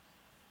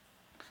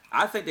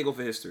 I think they go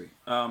for history.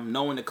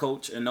 Knowing the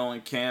coach and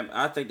knowing Cam,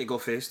 I think they go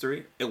for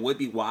history. It would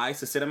be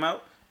wise to sit him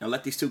out and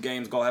let these 2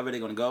 games go however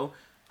they're going to go.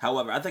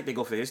 However, I think they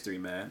go for history,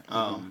 man.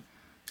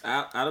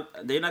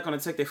 They're not going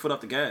to take their foot off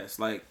the gas.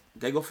 Like,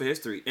 they go for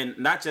history. And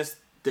not just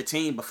the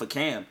team, but for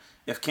Cam.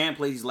 If Cam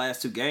plays these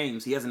last 2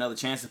 games, he has another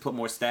chance to put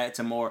more stats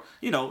and more,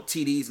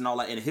 TDs and all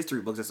that in the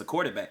history books as a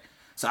quarterback.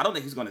 So I don't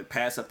think he's going to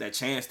pass up that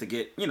chance to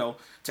get,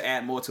 to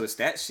add more to his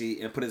stat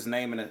sheet and put his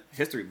name in a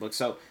history book.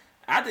 So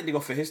I think they go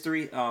for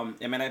history.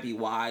 It may not be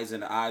wise in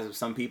the eyes of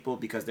some people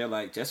because they're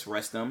like, just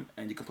rest them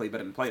and you can play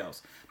better in the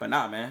playoffs. But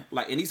nah, man.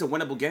 Like, and these are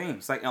winnable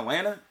games. Like,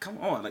 Atlanta, come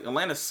on. Like,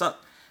 Atlanta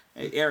sucked.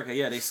 Hey, Erica,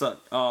 yeah, they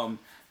suck.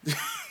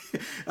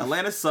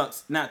 Atlanta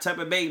sucks. Now,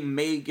 Tampa Bay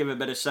may give it a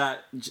better shot.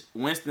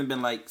 Winston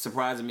been, like,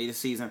 surprising me this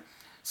season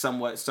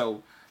somewhat.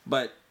 So,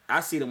 but I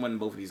see them winning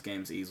both of these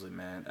games easily,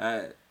 man.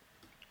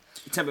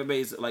 Tampa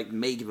Bay's, like,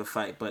 may give a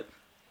fight, but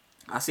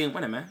I see them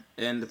winning, man.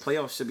 And the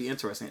playoffs should be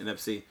interesting in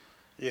NFC.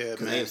 Yeah, man.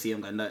 Because AFC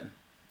don't got nothing.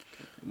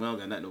 We don't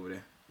got nothing over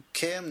there.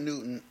 Cam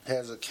Newton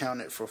has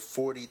accounted for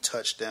 40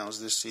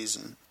 touchdowns this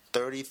season.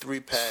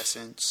 33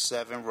 passing,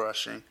 7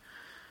 rushing.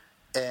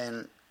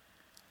 And,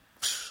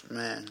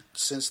 man,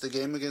 since the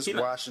game against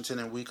Washington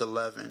in Week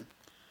 11,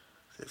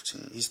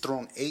 15, he's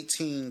thrown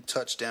 18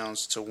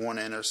 touchdowns to 1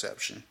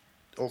 interception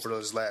over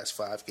those last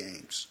 5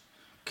 games.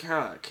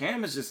 God,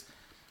 Cam is just...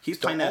 He's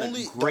playing at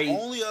a great... The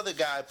only other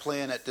guy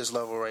playing at this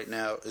level right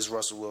now is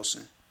Russell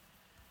Wilson.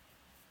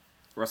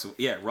 Russell.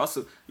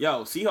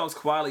 Yo, Seahawks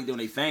quietly doing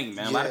their thing,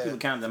 man. A lot of people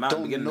counted them out at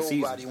the beginning of the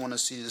season. Nobody want to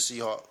see the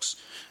Seahawks.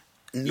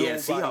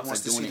 Nobody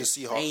wants to see the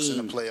Seahawks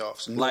in the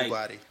playoffs.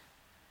 Nobody. Like,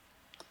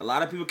 a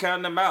lot of people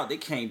counting them out. They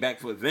came back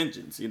for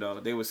vengeance. You know,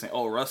 they were saying,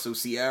 "Oh, Russell,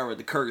 Sierra,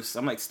 the curse."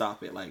 I'm like,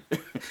 stop it. Like,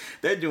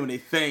 they're doing their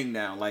thing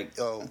now. Like,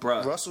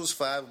 bro, Russell's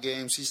 5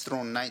 games. He's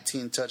thrown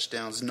 19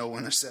 touchdowns, no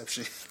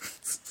interception.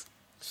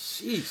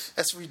 Jeez,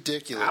 that's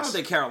ridiculous. I don't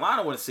think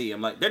Carolina want to see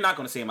him. Like, they're not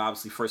going to see him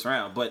obviously first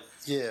round, but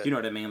yeah, you know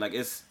what I mean. Like,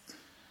 it's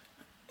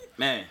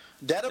man,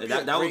 that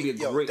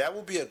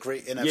would be a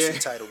great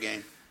NFC title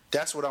game.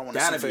 That's what I want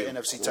to see for an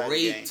NFC title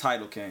game. Great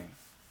title game.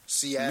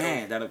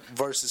 Seattle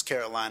versus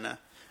Carolina,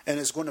 and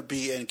it's going to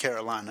be in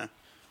Carolina.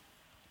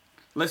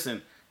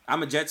 Listen,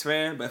 I'm a Jets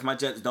fan, but if my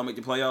Jets don't make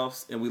the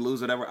playoffs and we lose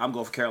whatever, I'm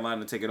going for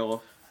Carolina to take it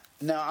all.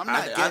 No,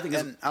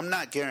 I'm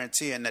not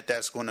guaranteeing that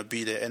that's going to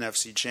be the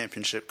NFC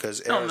Championship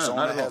because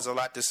Arizona has a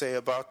lot to say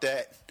about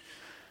that.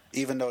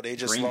 Even though they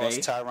just lost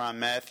Tyrann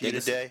Mathieu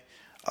today,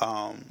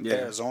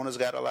 Arizona's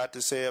got a lot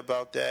to say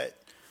about that.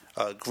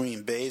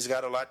 Green Bay's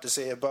got a lot to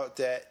say about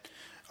that.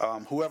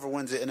 Whoever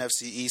wins the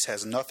NFC East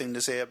has nothing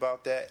to say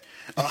about that.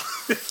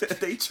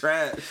 They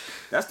trash.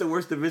 That's the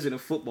worst division of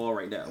football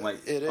right now.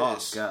 Like, it is.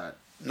 Oh God,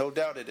 no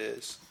doubt it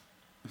is.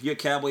 If you're a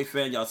Cowboy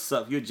fan, y'all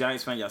suck. If you're a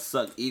Giants fan, y'all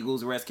suck.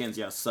 Eagles, Redskins,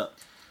 y'all suck.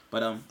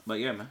 But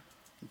yeah, man.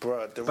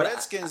 Bruh, the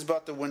Redskins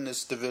about to win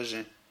this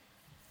division.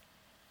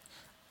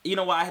 You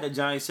know why I had the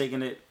Giants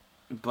taking it,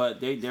 but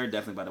they're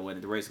definitely about to win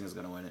it. The Redskins are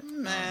gonna win it.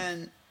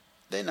 Man,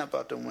 they're not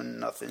about to win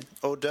nothing.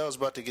 Odell's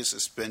about to get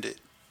suspended.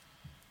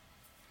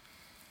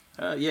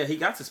 Yeah, he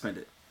got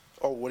suspended.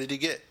 Oh, what did he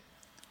get?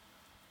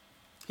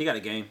 He got a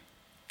game.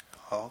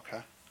 Oh,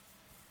 okay.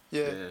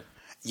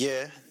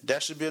 Yeah,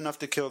 that should be enough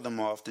to kill them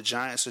off. The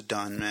Giants are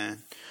done,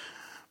 man.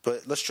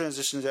 But let's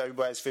transition to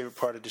everybody's favorite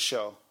part of the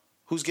show.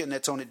 Who's getting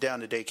that Tone It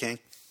Down today, King?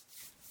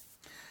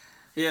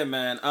 Yeah,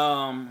 man.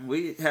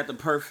 We had the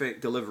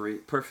perfect delivery,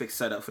 perfect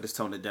setup for this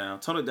Tone It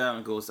Down. Tone It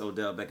Down goes to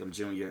Odell Beckham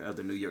Jr. of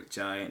the New York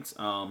Giants.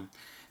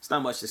 It's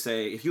not much to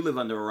say. If you live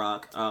under a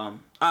rock,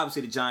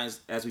 obviously the Giants,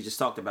 as we just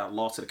talked about,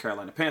 lost to the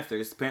Carolina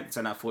Panthers. The Panthers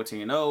are now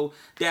 14-0.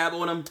 Dab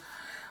on them.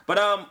 But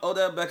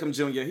Odell Beckham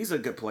Jr., he's a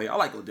good player. I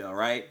like Odell,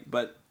 right?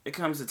 But it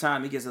comes to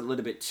time he gets a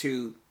little bit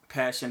too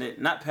passionate.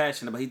 Not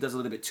passionate, but he does a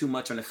little bit too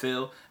much on the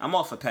field. I'm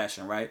all for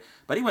passion, right?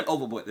 But he went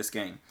overboard this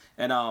game.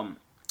 And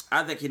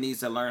I think he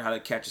needs to learn how to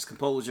catch his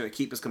composure,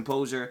 keep his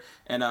composure.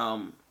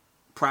 And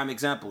prime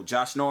example,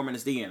 Josh Norman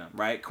is DN him,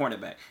 right?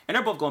 Cornerback. And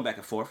they're both going back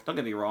and forth. Don't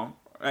get me wrong.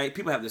 Right?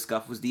 People have this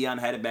scuffles. Deion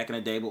had it back in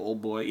the day, but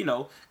old boy, you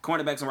know,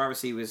 cornerbacks and wide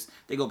receivers,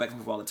 they go back and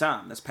forth all the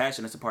time. That's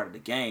passion. That's a part of the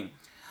game.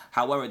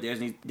 However,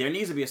 there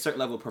needs to be a certain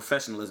level of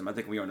professionalism, I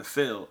think, when you're on the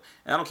field.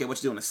 And I don't care what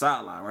you do on the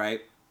sideline,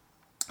 right?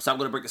 So I'm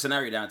going to break the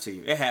scenario down to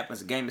you. It happens.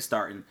 The game is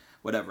starting.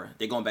 Whatever.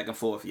 They're going back and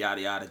forth, yada,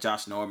 yada.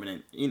 Josh Norman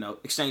and, you know,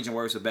 exchanging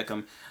words with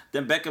Beckham.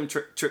 Then Beckham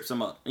trips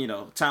him up, you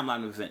know,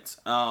 timeline of events.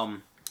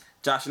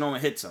 Josh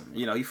Norman hits him.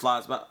 You know, he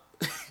flies by,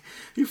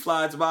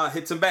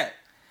 hits him back.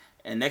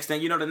 And next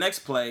thing you know, the next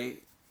play,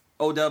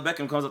 Odell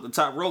Beckham comes up the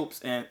top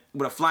ropes and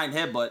with a flying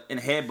headbutt and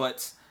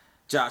headbutts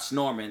Josh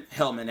Norman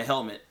helmet to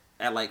helmet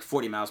at like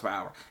 40 miles per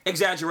hour.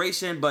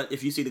 Exaggeration, but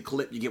if you see the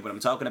clip, you get what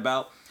I'm talking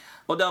about.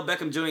 Odell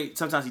Beckham Jr.,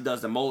 sometimes he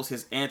does the most.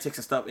 His antics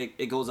and stuff,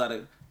 it goes out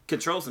of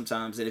control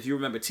sometimes. And if you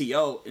remember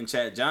T.O. and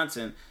Chad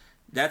Johnson,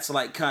 that's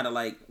like kind of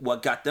like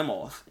what got them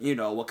off. You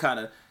know, what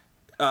kind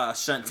of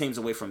shunt teams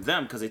away from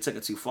them because they took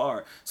it too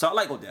far. So I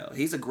like Odell.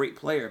 He's a great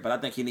player, but I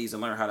think he needs to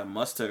learn how to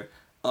muster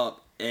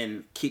up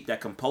and keep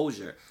that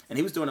composure. And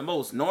he was doing the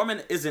most.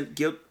 Norman isn't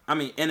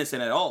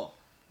innocent at all.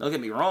 Don't get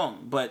me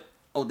wrong, but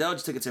Odell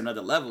just took it to another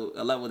level,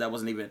 a level that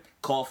wasn't even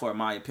called for, in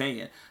my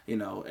opinion. You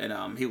know,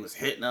 and he was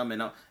hitting them,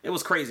 and it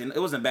was crazy. It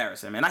was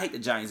embarrassing, man. I hate the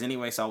Giants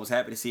anyway, so I was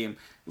happy to see him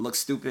look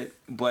stupid,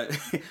 but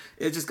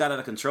it just got out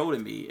of control to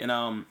me.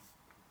 And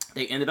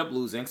they ended up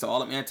losing, so all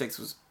them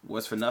antics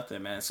was for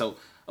nothing, man. So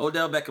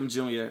Odell Beckham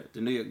Jr.,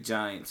 the New York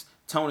Giants,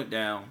 tone it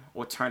down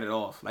or turn it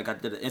off, like I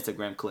did an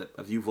Instagram clip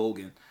of you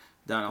voguing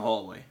down the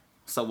hallway.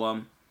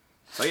 So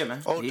So yeah,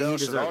 man. Odell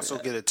should also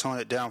get a tone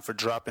it down for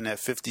dropping that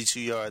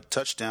 52-yard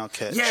touchdown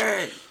catch.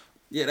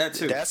 Yeah, that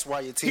too. That's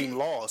why your team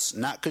lost,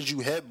 not because you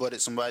headbutted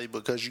somebody,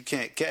 because you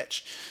can't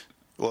catch.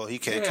 Well, he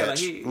can't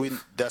catch.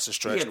 That's a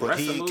stretch, but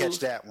he didn't catch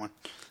that one.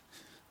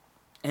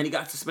 And he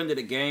got suspended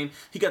a game.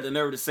 He got the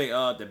nerve to say,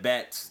 the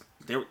bats.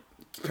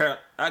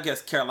 I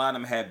guess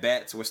Carolina had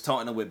bats, was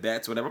taunting them with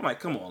bats, whatever. I'm like,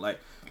 come on, like,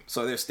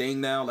 so they're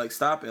staying now. Like,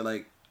 stop it.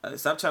 Like,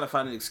 stop trying to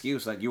find an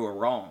excuse. Like, you were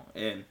wrong.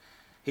 And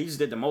he just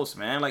did the most,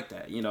 man. I like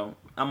that. You know,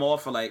 I'm all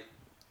for, like,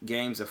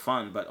 games are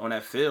fun, but on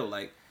that field,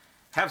 like,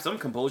 have some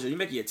composure. You're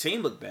making your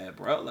team look bad,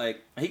 bro.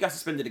 Like, he got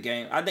suspended a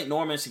game. I think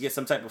Norman should get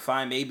some type of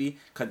fine, maybe,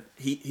 because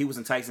he was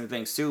enticing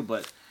things too,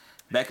 but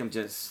Beckham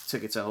just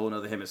took it to a whole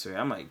nother hemisphere.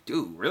 I'm like,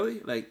 dude, really?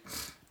 Like,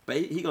 but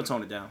he gonna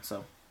tone it down,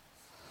 so.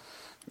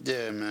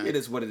 Yeah, man. It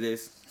is what it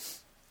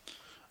is.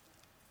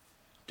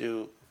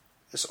 Dude,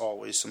 it's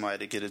always somebody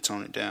to get it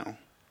toned down.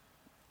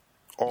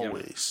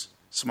 Always. Yeah,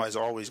 somebody's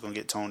always gonna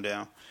get toned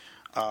down.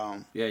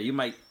 Yeah, you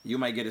might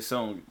get it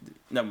soon.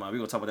 Never mind, we're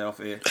gonna talk about that off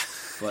air.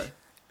 But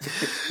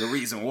the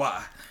reason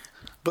why.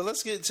 But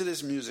let's get into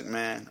this music,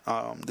 man.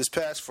 This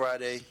past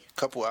Friday, a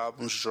couple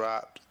albums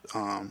dropped.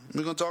 We're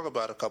gonna talk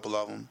about a couple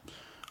of them.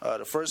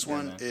 The first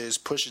one is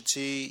Pusha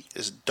T.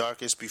 It's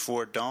Darkest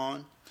Before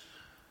Dawn.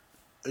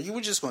 You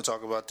were just going to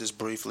talk about this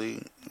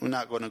briefly. We're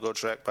not going to go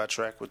track by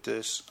track with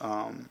this.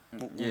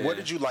 What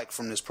did you like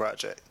from this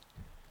project?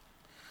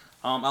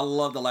 I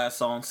love the last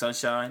song,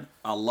 Sunshine.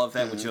 I love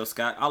that with Jill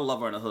Scott. I love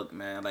her on the hook,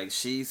 man. Like,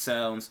 she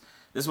sounds...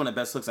 This is one of the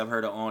best hooks I've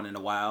heard her on in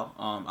a while.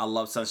 I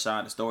love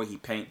Sunshine, the story he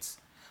paints.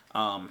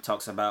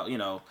 Talks about, you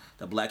know,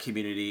 the black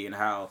community and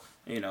how,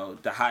 you know,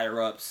 the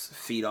higher-ups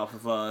feed off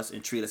of us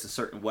and treat us a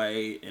certain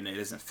way, and it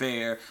isn't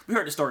fair. We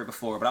heard the story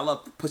before, but I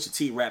love Pusha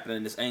T rapping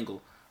in this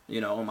angle. You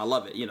know, I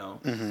love it. You know,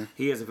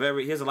 he has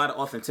a lot of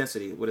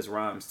authenticity with his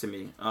rhymes to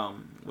me.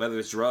 Whether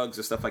it's drugs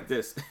or stuff like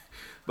this,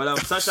 but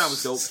Sunshine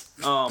was dope.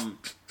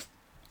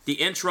 The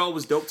intro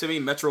was dope to me.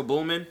 Metro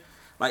Boomin,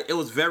 like, it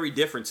was very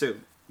different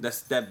too.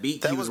 That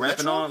beat he was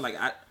rapping Metro? On, like,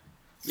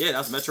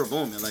 that's Metro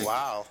Boomin. Like,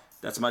 wow,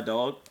 that's my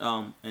dog.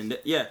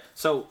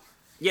 So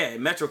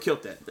Metro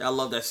killed that. I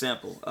love that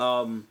sample.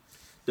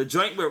 The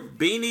joint where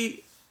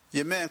Beanie,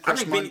 your man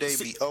Chris Monday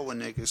be owing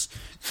niggas.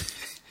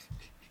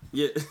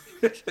 Yeah.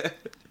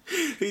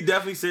 He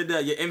definitely said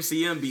that your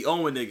MCM be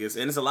owing niggas,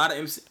 and there's a lot of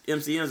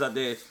MCMs out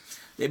there.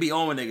 They be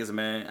owing niggas,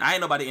 man. I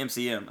ain't nobody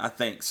MCM, I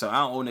think, so I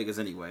don't owe niggas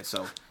anyway.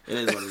 So it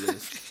is what it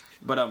is.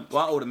 But I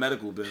owe the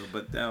medical bill,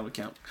 but that don't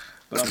count.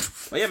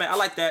 But yeah, man, I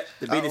like that.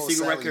 The Benny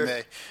Siegel record.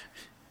 May.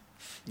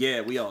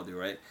 Yeah, we all do,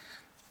 right?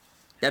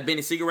 That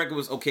Benny Siegel record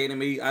was okay to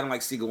me. I don't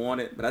like Siegel on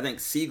it, but I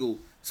think Siegel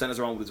sent us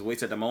wrong with his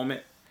voice at the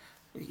moment.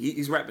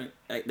 He's rapping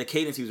the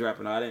cadence he was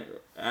rapping. I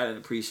didn't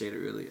appreciate it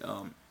really.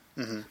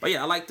 But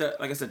yeah, I like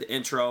I said, the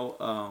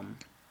intro.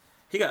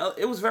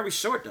 It was very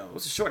short though. It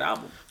was a short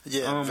album.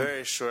 Yeah,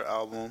 very short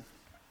album.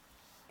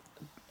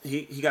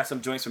 He got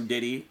some joints from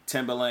Diddy,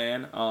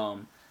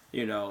 Timbaland,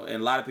 you know,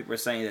 and a lot of people are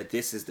saying that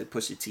this is the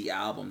Pusha T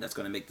album that's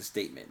going to make the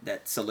statement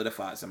that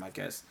solidifies him, I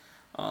guess,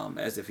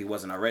 as if he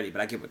wasn't already. But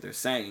I get what they're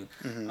saying.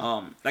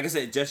 Like I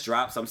said, it just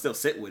dropped, so I'm still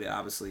sitting with it,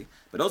 obviously.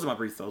 But those are my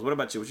brief thoughts. What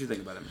about you? What you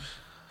think about it, man?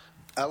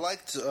 I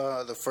liked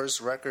the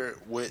first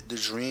record with The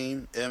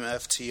Dream,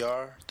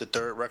 MFTR, the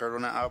third record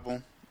on the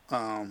album.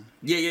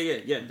 Yeah.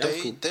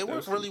 They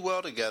work really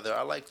well together.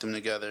 I liked them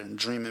together,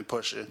 Dream and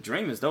Pusha.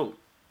 Dream is dope.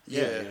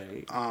 Yeah.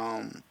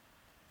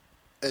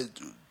 It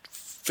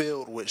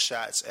filled with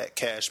shots at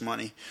Cash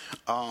Money.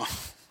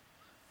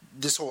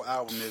 This whole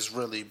album is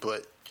really,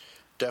 but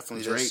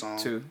definitely Drake this song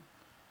too.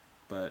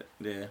 But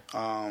yeah.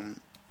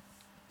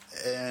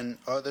 And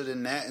other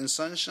than that, in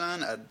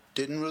Sunshine,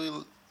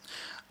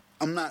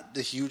 I'm not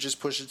the hugest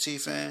Pusha T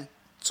fan,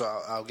 so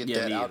I'll get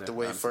that out the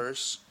way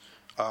first.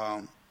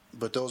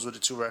 But those were the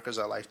two records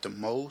I liked the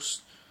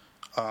most.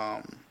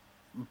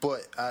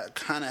 But I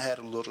kind of had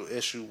a little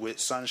issue with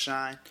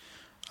Sunshine.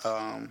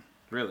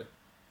 Really?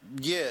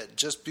 Yeah,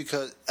 just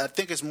because I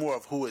think it's more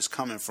of who it's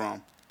coming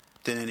from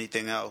than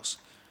anything else.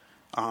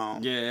 The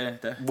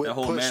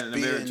whole Man in the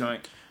Mirror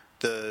joint.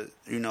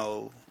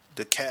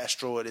 The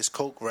Castro of this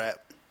coke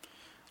rap,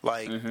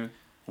 like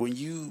when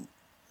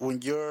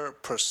your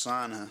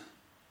persona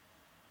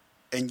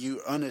and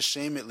you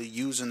unashamedly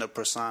using the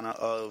persona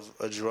of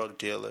a drug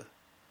dealer,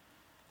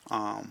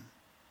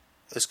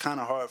 it's kind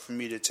of hard for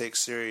me to take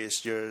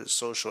serious your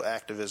social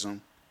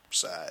activism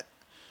side.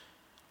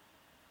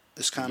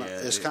 It's kind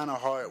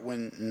of hard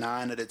when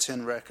 9 of the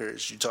 10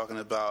 records you're talking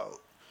about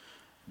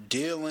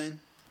dealing,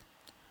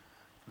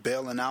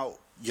 bailing out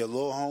your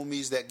little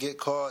homies that get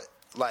caught,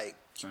 like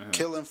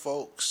killing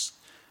folks,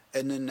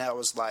 and then that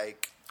was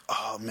like,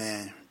 oh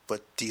man,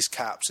 but these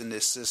cops in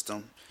this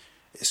system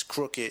is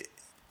crooked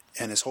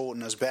and it's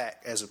holding us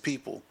back as a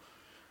people.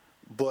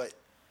 But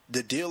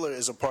the dealer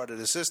is a part of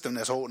the system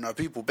that's holding our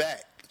people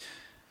back.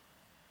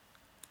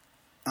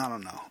 I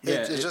don't know.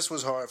 Yeah, it just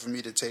was hard for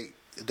me to take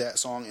that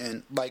song,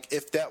 and like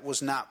if that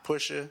was not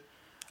Pusha,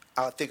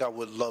 I think I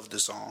would love the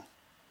song.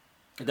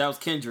 If that was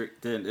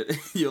Kendrick, then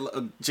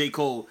J.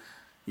 Cole,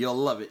 you'll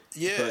love it.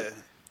 Yeah.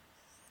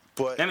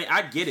 But I mean,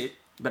 I get it,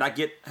 but I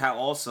get how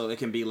also it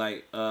can be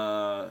like,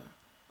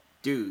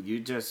 dude, you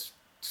just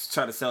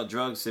try to sell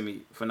drugs to me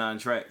for 9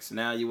 tracks.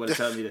 Now you want to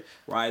tell me to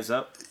rise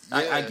up?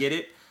 Yeah. I get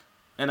it,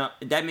 and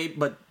that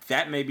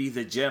may be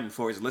the gem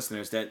for his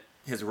listeners, that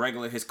his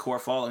core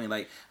following.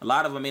 Like, a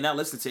lot of them may not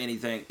listen to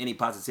any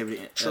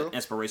positivity,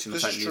 inspirational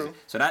type music. True.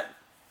 So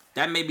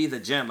that may be the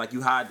gem. Like,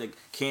 you hide the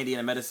candy and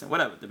the medicine,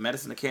 whatever, the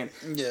medicine, the candy.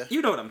 Yeah,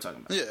 you know what I'm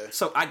talking about. Yeah.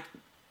 So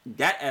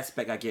that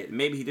aspect I get.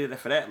 Maybe he did it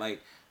for that.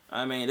 Like,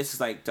 I mean, this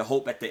is like the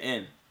hope at the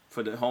end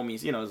for the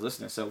homies, his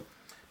listeners. So.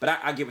 But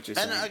I get what you're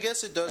saying. And I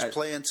guess it does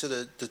play into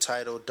the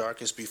title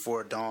Darkest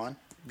Before Dawn,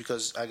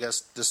 because I guess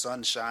the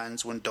sun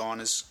shines when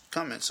dawn is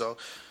coming. So,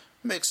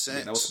 makes sense.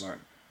 Yeah, that was smart.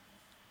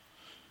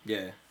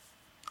 Yeah.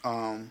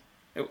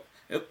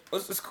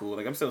 It's cool.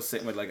 Like, I'm still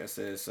sitting with, like I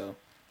said, so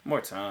more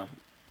time.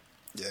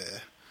 Yeah.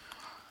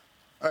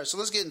 All right, so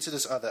let's get into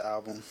this other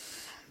album.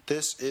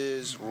 This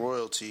is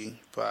Royalty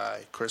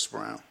by Chris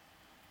Brown.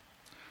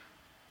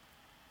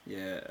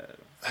 Yeah.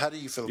 How do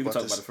you feel about this?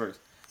 You can talk about it first.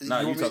 No,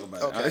 you talk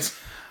about it.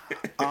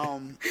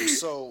 Okay.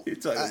 So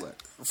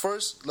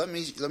first, let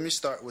me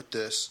start with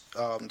this.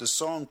 The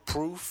song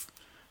 "Proof"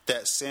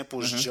 that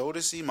samples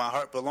Jodeci, "My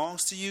Heart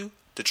Belongs to You."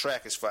 The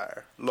track is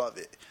fire, love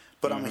it.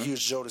 But I'm a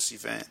huge Jodeci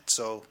fan,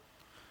 so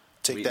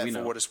take that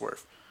for what it's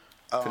worth.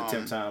 For the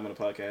 10th time on the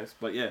podcast,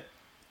 but yeah,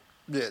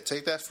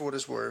 take that for what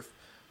it's worth.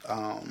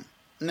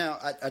 Now,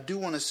 I do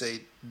want to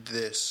say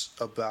this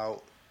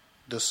about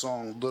the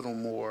song "Little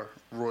More,"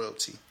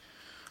 Royalty.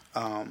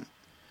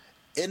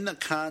 In the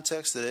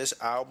context of this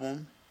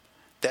album,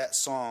 that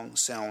song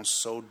sounds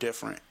so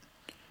different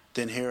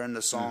than hearing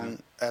the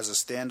song as a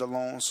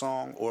standalone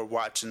song or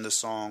watching the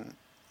song,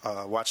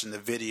 watching the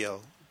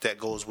video that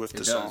goes with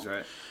the song.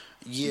 Right?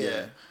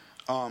 Yeah.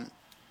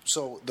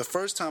 So the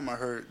first time I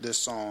heard this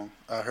song,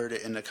 I heard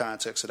it in the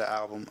context of the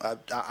album. I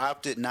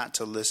opted not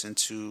to listen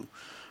to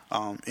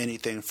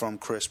anything from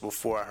Chris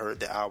before I heard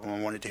the album. I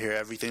wanted to hear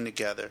everything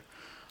together.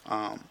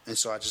 And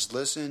so I just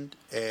listened,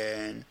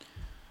 and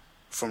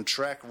from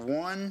track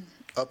 1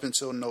 up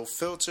until No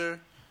Filter,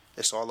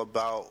 it's all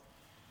about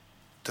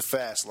the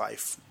fast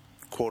life,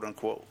 quote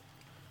unquote.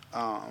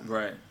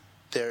 Right.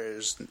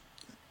 There's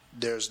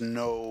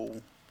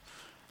no,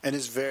 and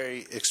it's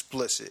very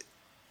explicit.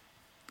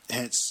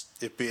 Hence,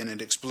 it being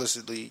an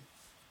explicitly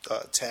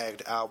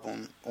tagged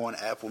album on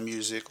Apple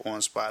Music,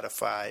 on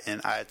Spotify,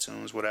 and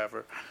iTunes,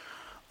 whatever.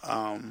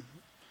 And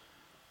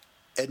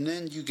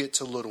then you get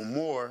to Little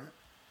More.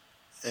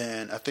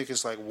 And I think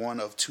it's like one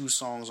of 2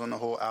 songs on the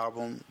whole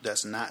album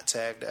that's not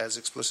tagged as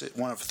explicit.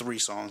 One of 3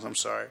 songs, I'm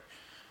sorry,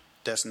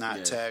 that's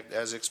not tagged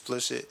as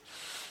explicit.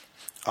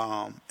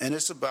 And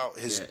it's about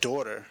his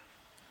daughter.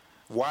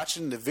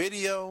 Watching the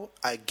video,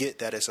 I get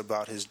that it's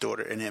about his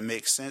daughter, and it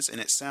makes sense,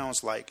 and it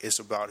sounds like it's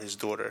about his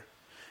daughter.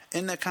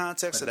 In the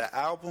context of the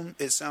album,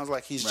 it sounds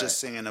like he's just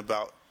singing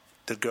about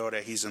the girl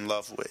that he's in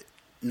love with,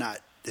 not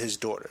his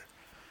daughter.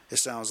 It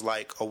sounds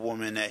like a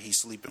woman that he's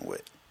sleeping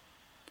with.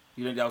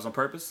 You think that was on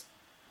purpose?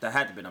 That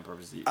had to be on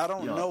purpose. I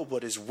don't know,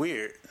 but it's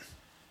weird.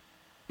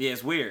 Yeah,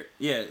 it's weird.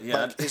 Yeah.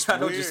 It's I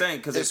know what you're saying,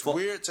 because it's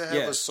weird to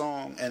have a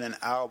song and an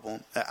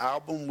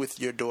album with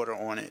your daughter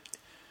on it,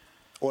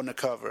 on the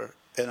cover,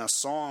 and a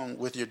song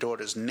with your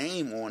daughter's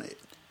name on it,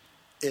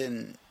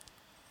 and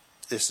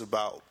it's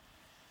about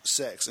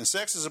sex. And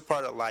sex is a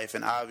part of life,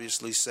 and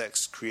obviously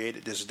sex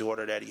created this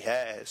daughter that he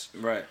has.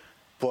 Right.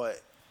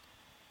 But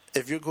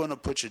if you're going to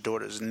put your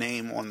daughter's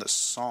name on the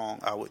song,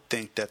 I would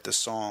think that the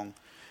song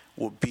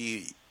would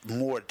be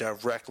more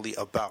directly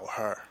about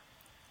her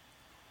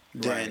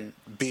than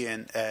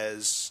being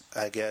as,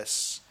 I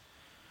guess,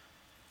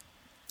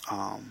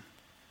 a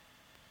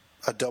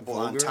double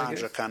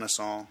entendre kind of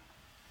song.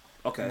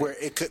 Okay. Where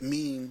it could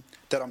mean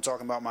that I'm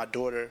talking about my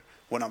daughter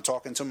when I'm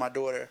talking to my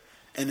daughter,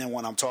 and then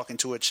when I'm talking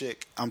to a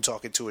chick, I'm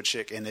talking to a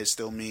chick, and it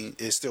still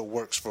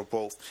works for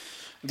both.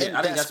 Yeah, and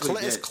I think that's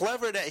it's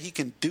clever that he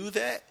can do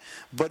that,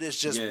 but it's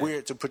just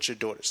weird to put your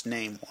daughter's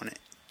name on it.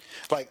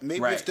 Like,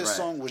 maybe if this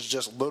song was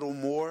just Little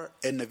More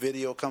and the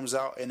video comes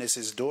out and it's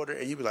his daughter,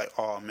 and you'd be like,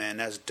 oh man,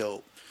 that's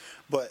dope.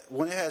 But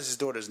when it has his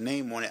daughter's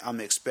name on it, I'm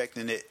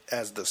expecting it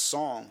as the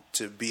song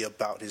to be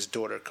about his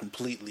daughter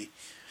completely.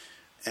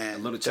 And a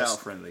little child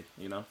friendly,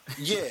 you know?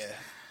 Yeah.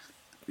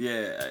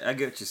 Yeah, I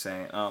get what you're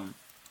saying.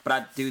 But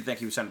I do think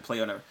he was trying to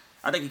play on it.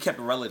 I think he kept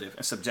it relative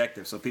and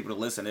subjective, so people to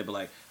listen, they'd be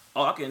like,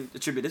 oh, I can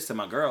attribute this to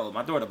my girl or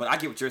my daughter. But I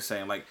get what you're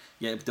saying. Like,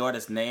 if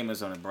daughter's name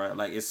is on it, bro,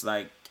 like, it's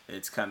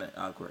kind of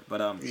awkward.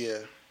 But yeah.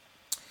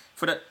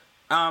 For the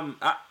I'm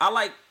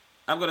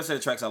gonna say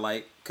the tracks I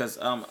like, because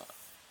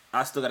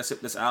I still gotta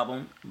sip this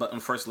album. But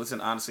on first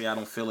listen, honestly, I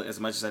don't feel it as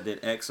much as I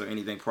did X or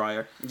anything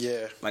prior.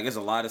 Yeah. Like, there's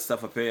a lot of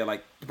stuff up here.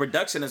 Like, the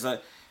production it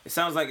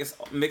sounds like it's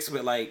mixed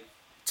with like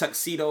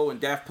Tuxedo and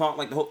Daft Punk.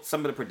 Like,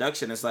 some of the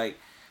production is like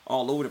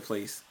all over the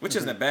place, which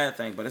isn't a bad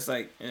thing. But it's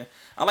like,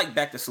 I like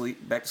Back to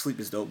Sleep. Back to Sleep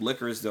is dope.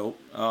 Liquor is dope.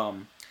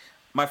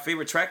 My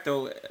favorite track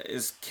though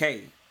is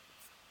K.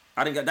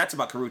 That's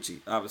about Karrueche,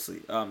 obviously.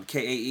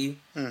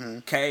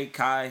 Kae,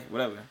 Kai,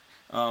 whatever.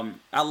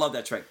 I love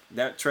that track.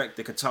 That track,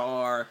 the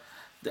guitar,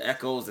 the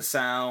echoes, the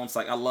sounds.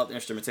 Like I love the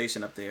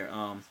instrumentation up there.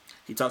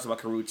 He talks about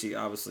Karrueche,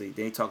 obviously.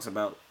 Then he talks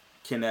about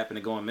kidnapping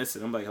and going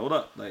missing. I'm like, hold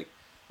up, like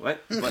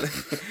what?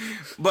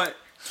 But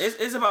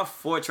it's about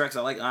 4 tracks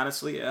I like.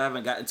 Honestly, I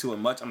haven't gotten to it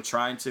much. I'm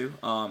trying to.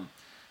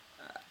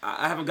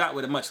 I haven't got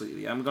with it much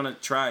lately. I'm gonna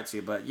try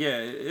to, but yeah,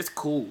 it's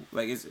cool.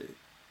 Like it's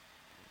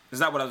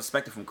not what I was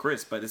expecting from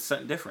Chris, but it's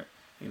something different,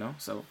 you know.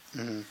 So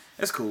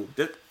it's cool.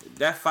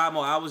 That 5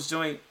 More Hours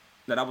joint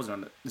that I was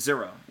on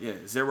Zero,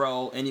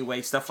 Zero.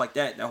 Anyway, stuff like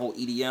that. That whole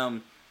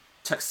EDM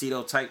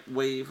tuxedo type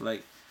wave,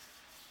 like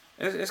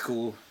it's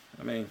cool.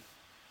 I mean,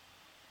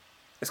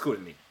 it's cool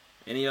to me.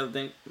 Any other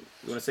thing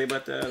you want to say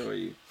about that, or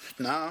you?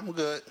 Nah, I'm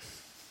good.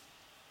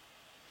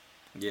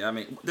 Yeah, I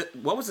mean,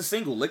 what was the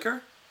single?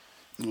 Liquor.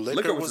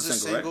 Liquor was a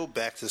single. Right?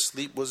 Back to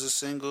Sleep was a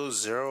single.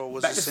 Zero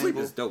was Back a to single.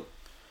 Sleep is dope.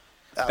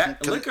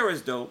 Liquor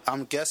is dope.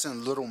 I'm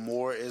guessing Little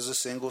More is a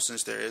single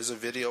since there is a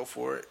video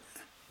for it.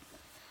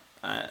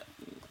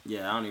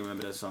 Yeah, I don't even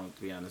remember that song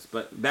to be honest.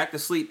 But Back to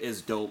Sleep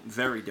is dope.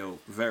 Very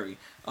dope. Very.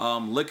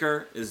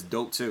 Liquor is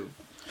dope too.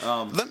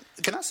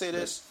 Can I say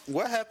this?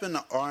 What happened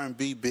to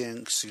R&B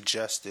being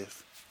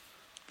suggestive?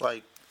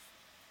 Like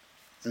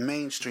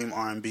mainstream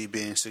R&B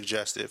being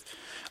suggestive.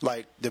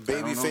 Like the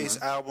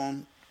Babyface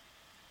album.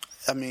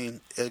 I mean,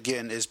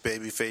 again, it's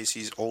Babyface.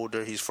 He's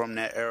older. He's from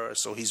that era,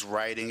 so he's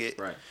writing it.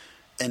 Right.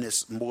 And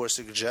it's more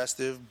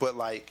suggestive. But,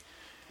 like,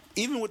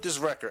 even with this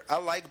record, I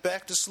like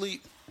Back to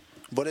Sleep,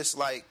 but it's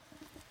like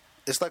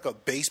a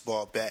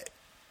baseball bat.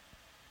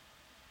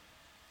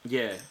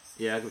 Yeah, I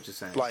get what you're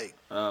saying. Like,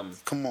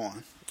 come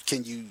on.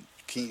 Can you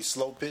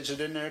slow pitch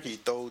it in there? Can you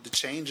throw the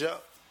change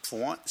up for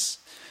once?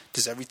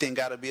 Does everything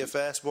got to be a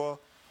fastball?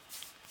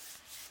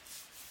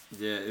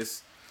 Yeah,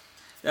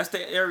 that's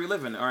the area we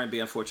live in, R&B,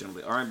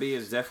 unfortunately. R&B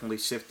is definitely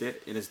shifted,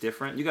 and it's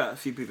different. You got a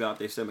few people out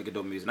there still making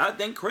dope music. And I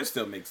think Chris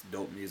still makes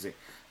dope music.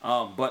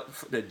 But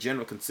the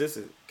general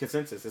consensus,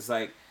 it's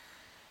like,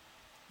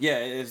 yeah,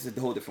 it's a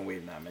whole different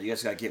wave now, man. You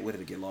guys got to get with it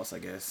to get lost, I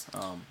guess.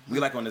 We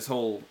like on this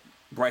whole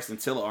Bryson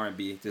Tiller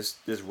R&B, this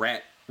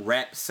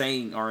rap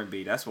saying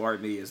R&B. That's what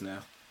R&B is now.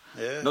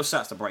 Yeah. No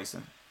shots to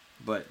Bryson.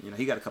 But, you know,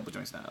 he got a couple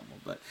joints in the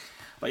album.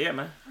 But yeah,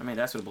 man. I mean,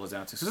 that's what it boils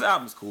down to. So this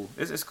album's cool.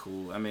 It's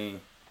cool. I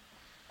mean,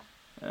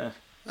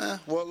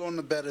 well, on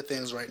the better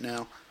things right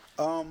now.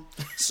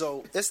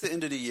 So it's the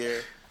end of the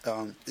year.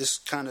 It's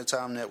kind of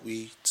time that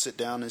we sit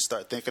down and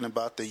start thinking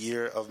about the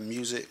year of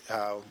music,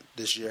 how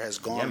this year has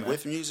gone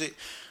with music.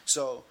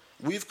 So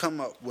we've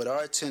come up with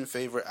our 10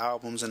 favorite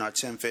albums and our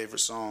 10 favorite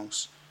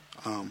songs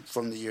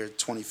from the year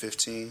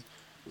 2015.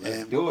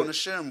 And we're going to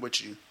share them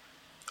with you.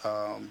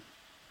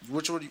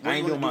 What do you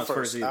want to do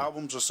first?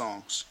 Albums or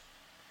songs?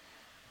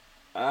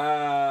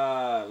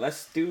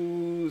 Let's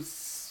do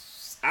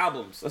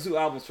albums. Let's do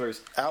albums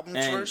first.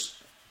 Albums first?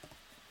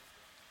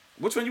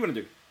 Which one you want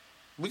to do?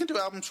 We can do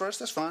albums first.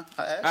 That's fine.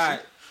 I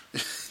asked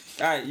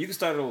you. All right. You can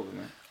start it over,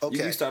 man. Okay.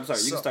 You can start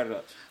it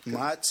up.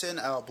 My 10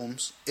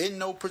 albums, in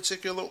no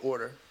particular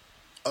order,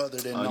 other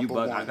than number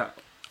one.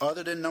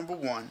 Other than number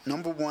one.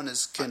 Number one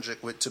is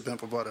Kendrick with To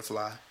Pimp a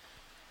Butterfly.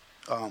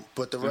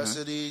 But the rest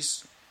of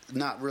these,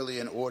 not really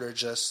in order,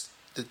 just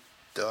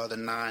the other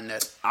 9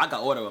 that... I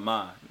got order with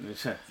mine.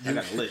 I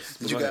got a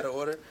list. You got an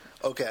order?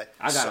 Okay.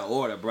 I got an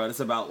order, bro.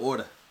 It's about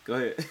order. Go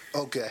ahead.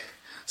 Okay.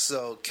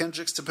 So,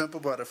 Kendrick's To Pimp a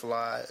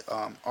Butterfly,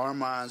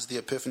 Armand's The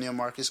Epiphany of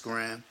Marcus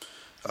Graham.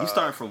 You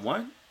starting from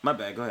 1? My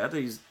bad. Go ahead. I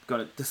think he's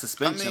going to... The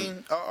suspension. I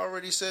mean, I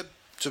already said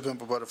To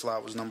Pimp a Butterfly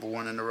was number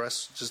 1, and the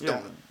rest just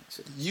don't...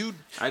 You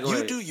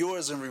do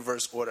yours in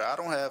reverse order. I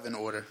don't have an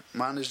order.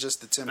 Mine is just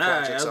the 10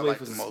 projects I like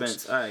the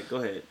most. All right, go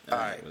ahead. All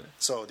right.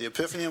 So, The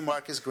Epiphany of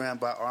Marcus Graham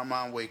by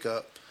Armand Wake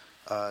Up.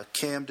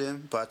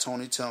 Camden by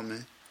Tony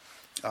Tillman.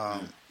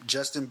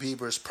 Justin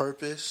Bieber's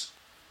Purpose.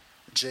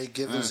 Jay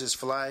Givens'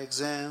 Fly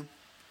Exam.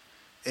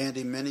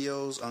 Andy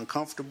Mineo's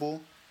Uncomfortable.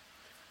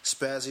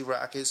 Spazzy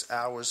Rockets'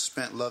 Hours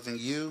Spent Loving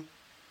You.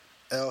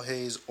 El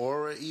Hayes'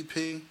 Aura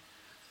EP.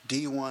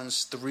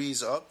 D1's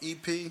Threes Up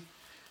EP.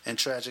 And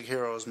Tragic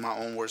Heroes' My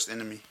Own Worst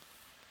Enemy.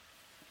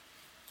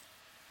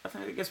 I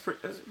think it's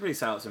pretty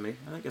solid to me.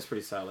 I think it's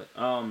pretty solid.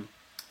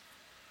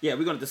 Yeah,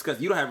 we're going to discuss.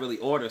 You don't have really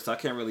order, so I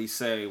can't really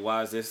say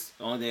why is this.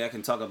 The only thing I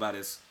can talk about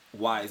is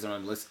why it's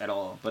on the list at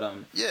all. But I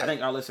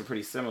think our lists are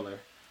pretty similar.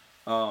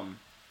 I'm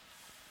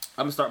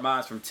going to start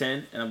mine from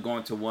 10, and I'm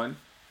going to 1.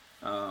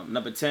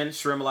 Number 10,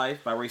 Shrimp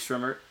Life by Ray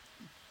Shrimmer.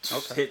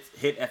 Okay.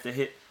 Hit after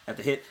hit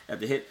after hit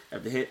after hit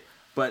after hit.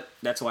 But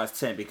that's why it's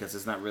 10, because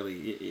it's not really,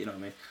 you know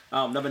what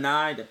I mean. Number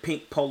 9, the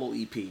Pink Polo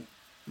EP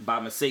by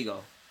Masego.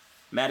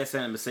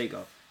 Madison and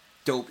Masego.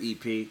 Dope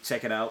EP.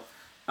 Check it out.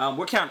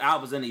 We're counting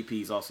albums and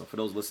EPs also for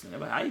those listening.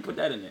 Like, how you put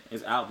that in there?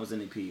 It's albums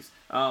and EPs.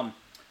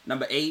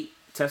 Number 8,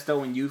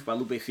 Testo and Youth by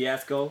Lupe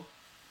Fiasco.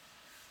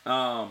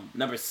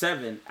 Number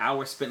 7,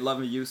 Hours Spent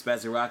Loving You,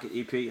 Spazzy Rocket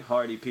EP,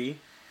 Hard EP.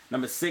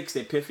 Number 6,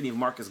 The Epiphany of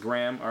Marcus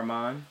Graham,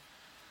 Armand.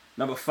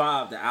 Number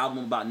 5, The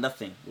Album About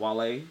Nothing,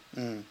 Wale.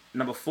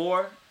 Number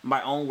 4,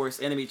 My Own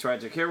Worst Enemy,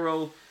 Tragic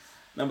Hero.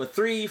 Number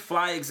 3,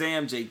 Fly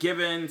Exam, Jay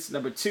Givens.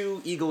 Number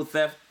 2, Ego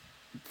Theft,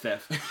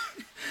 Theft.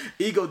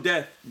 Ego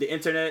Death, The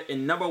Internet,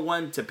 and number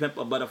 1, To Pimp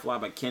a Butterfly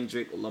by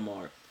Kendrick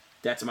Lamar.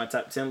 That's my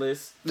top 10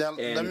 list. Now,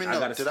 let me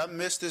know. Did I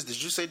miss this?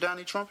 Did you say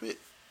Donnie Trumpet?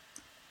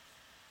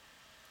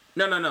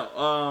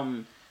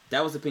 No.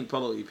 That was the Pink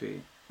Polo EP.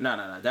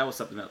 No. That was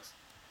something else.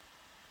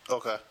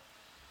 Okay.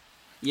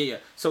 Yeah.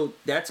 So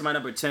that's my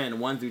number 10,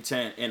 1 through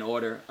 10 in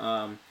order,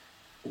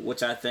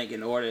 which I think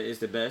in order is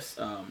the best.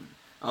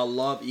 I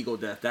love Ego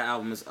Death. That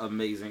album is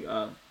amazing.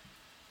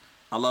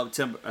 I love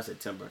Timber. I said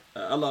Timber.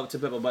 I love To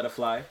Pimp a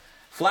Butterfly.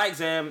 Fly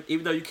Exam,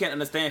 even though you can't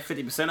understand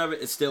 50% of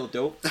it, it's still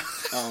dope.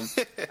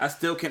 I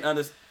still can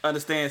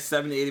understand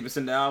 70-80%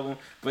 of the album,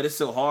 but it's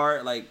so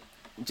hard. Like,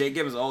 Jay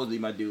Gibbons will always be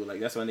my dude.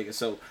 Like, that's my nigga.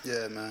 So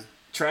yeah, man.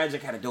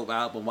 Tragic had a dope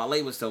album.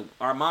 Wale was dope.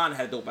 Armand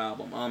had a dope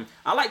album.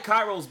 I like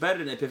Kairos better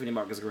than Epiphany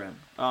Marcus Graham.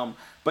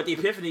 But the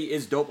Epiphany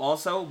is dope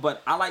also,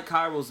 but I like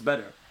Kairos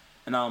better.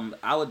 And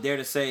I would dare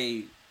to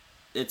say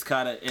it's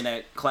kind of in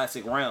that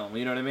classic realm.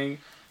 You know what I mean?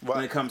 Well,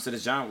 when it comes to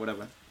this genre,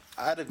 whatever.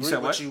 I'd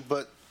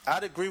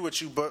agree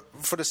with you, but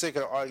for the sake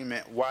of the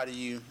argument, why do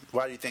you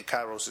think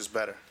Kairos is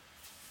better?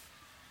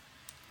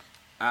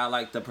 I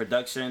like the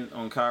production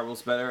on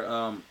Kairos better.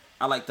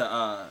 I like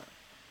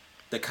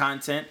the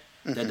content,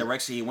 the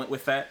direction he went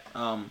with that.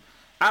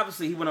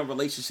 Obviously, he went on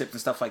relationships and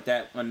stuff like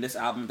that on this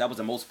album. That was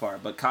the most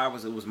part. But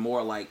Kairos, it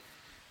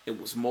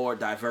was more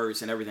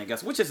diverse and everything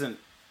else, which isn't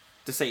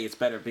to say it's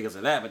better because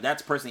of that, but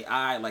that's personally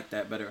I like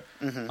that better.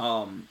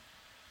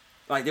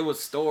 Like there was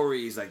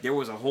stories, like there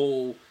was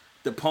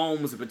the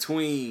poems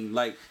between,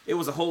 like it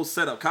was a whole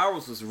setup.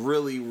 Kairos was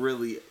really,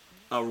 really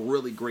a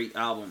really great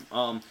album.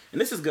 And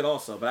this is good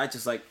also, but I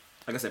just like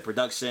I said,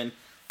 production,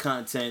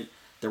 content,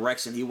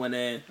 direction he went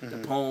in, the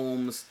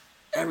poems,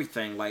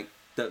 everything. Like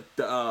the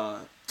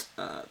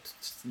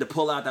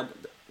pull out, that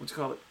what you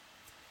call it,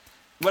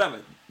 whatever,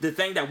 the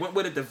thing that went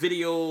with it, the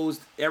videos,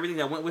 everything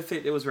that went with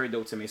it, it was very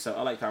dope to me. So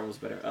I like Kairos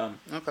better.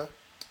 Okay.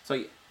 So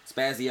yeah,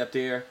 Spazzy up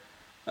there,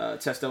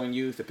 Testo and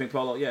Youth, the Pink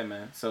Polo, yeah,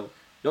 man. So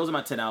those are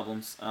my 10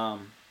 albums.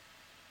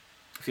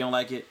 If you don't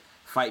like it,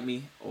 fight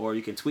me, or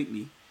you can tweet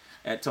me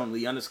at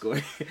TonyLee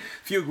 _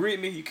 If you agree with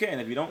me, you can.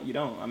 If you don't, you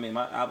don't. I mean,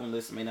 my album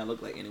list may not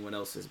look like anyone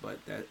else's, but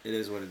it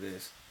is what it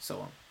is.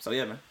 So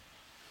yeah, man.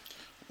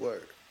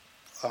 Word.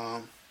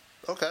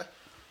 Okay.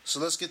 So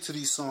let's get to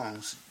these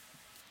songs.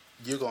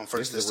 You're going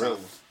first this time.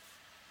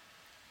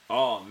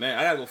 Oh man,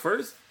 I gotta go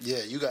first?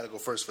 Yeah, you gotta go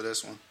first for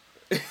this one.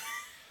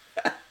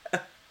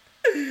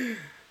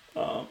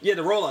 Yeah,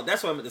 the rollout.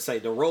 That's what I meant to say.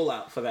 The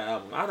rollout for that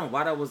album. I don't know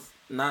why that was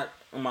not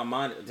on my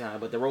mind at the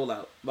time, but the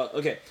rollout. But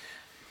okay,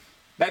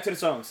 back to the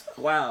songs.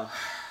 Wow.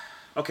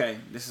 Okay,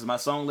 this is my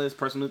song list.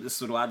 Personally,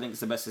 this is what I think is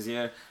the best this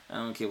year. I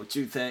don't care what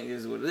you think.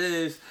 This is what it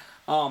is.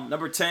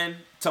 Number 10,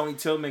 Tony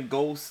Tillman,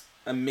 Ghost.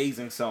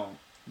 Amazing song.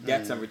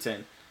 That's number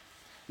 10.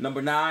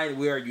 Number 9,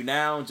 Where Are You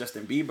Now?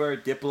 Justin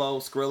Bieber,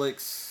 Diplo,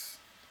 Skrillex,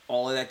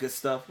 all of that good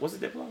stuff. Was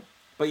it Diplo?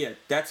 But yeah,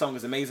 that song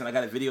is amazing. I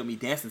got a video of me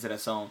dancing to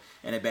that song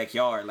in the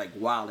backyard, like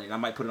wilding. I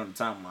might put it on the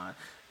timeline.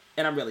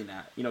 And I'm really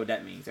not. You know what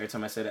that means. Every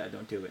time I say that, I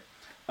don't do it.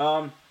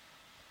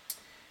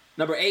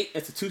 Number 8,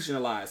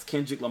 Institutionalized,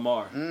 Kendrick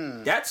Lamar.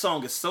 That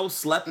song is so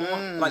slept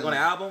on, like on the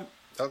album.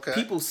 Okay.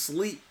 People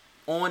sleep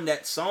on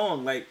that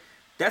song. Like,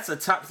 that's a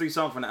top 3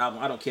 song from the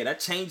album. I don't care. That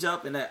change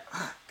up and that,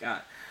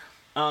 God.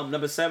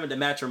 Number 7, The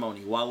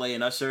Matrimony, Wale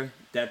and Usher.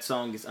 That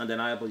song is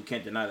undeniable. You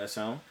can't deny that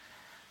song.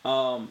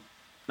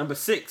 Number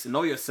 6,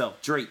 Know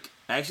Yourself, Drake.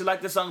 I actually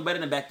like this song better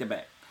than Back to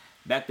Back.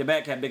 Back to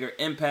Back had bigger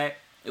impact.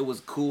 It was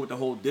cool with the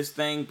whole diss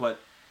thing, but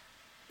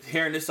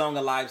hearing this song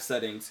in live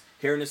settings,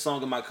 hearing this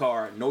song in my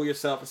car, Know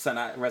Yourself is something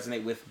I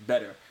resonate with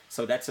better.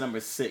 So that's number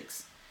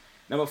 6.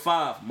 Number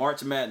 5,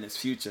 March Madness,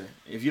 Future.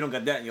 If you don't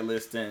got that in your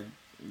list, then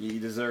you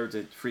deserve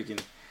to freaking,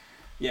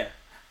 yeah.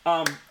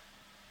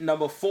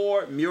 Number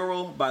 4,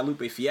 Mural by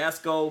Lupe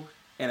Fiasco.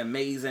 An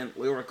amazing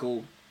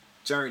lyrical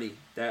journey.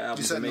 That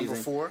album's amazing. You said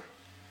number 4?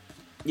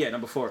 Yeah,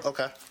 number 4.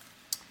 Okay.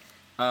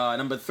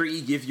 Number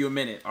 3, Give You a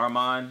Minute,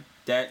 Armand.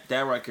 That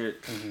record.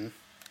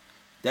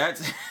 That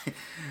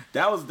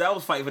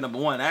was fighting for number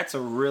 1. That's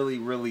a really,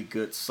 really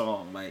good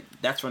song. Like,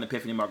 that's from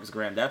Epiphany Marcus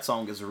Graham. That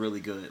song is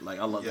really good. Like,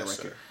 I love that record.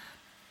 Sir.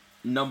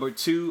 Number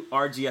 2,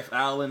 RGF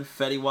Allen,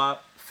 Fetty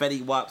Wap.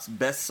 Fetty Wap's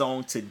best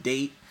song to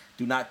date.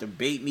 Do not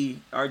debate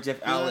me.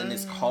 RGF Allen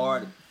is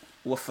hard.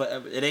 Well,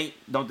 forever. It ain't.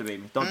 Don't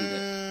debate me. Don't do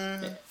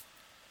that.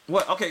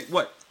 What? Okay.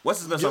 What? What's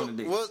his best song to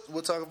date?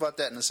 We'll talk about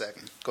that in a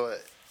second. Go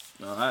ahead.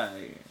 All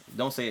right.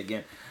 Don't say it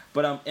again.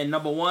 But and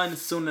number 1,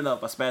 Soon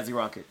Enough by Spazzy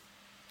Rocket.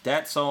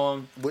 That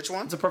song. Which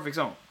one? It's a perfect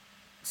song.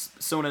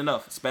 Soon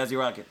Enough, Spazzy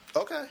Rocket.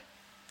 Okay,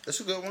 that's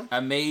a good one.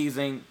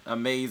 Amazing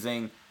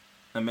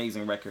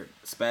record.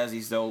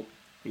 Spazzy's dope.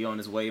 He on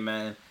his way,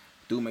 man.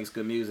 Dude makes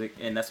good music,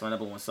 and that's my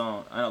number 1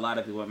 song. I know a lot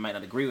of people might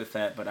not agree with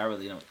that, but I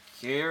really don't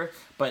care.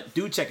 But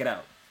do check it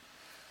out.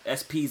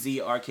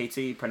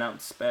 SPZRKT,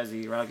 pronounced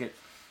Spazzy Rocket.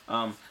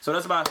 So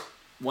that's about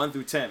 1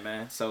 through 10,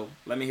 man. So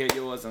let me hear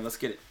yours and let's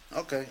get it.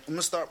 Okay, I'm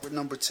gonna start with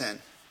number 10.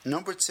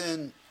 Number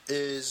 10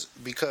 is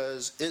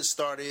because it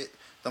started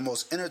the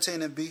most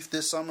entertaining beef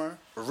this summer.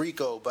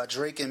 Rico by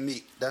Drake and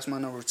Meek. That's my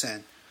number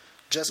 10.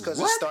 Just because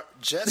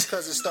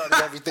it started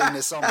everything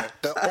this summer.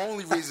 The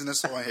only reason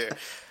it's on here.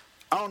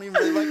 I don't even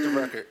really like the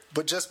record,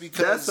 but just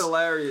because that's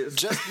hilarious.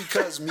 Just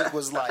because Meek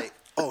was like,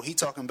 "Oh, he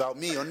talking about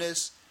me on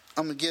this,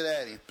 I'm gonna get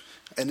at him,"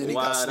 and then he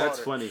got slaughtered. That's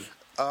funny.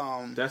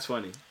 That's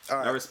funny.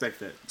 Right. I respect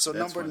that. So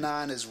that's number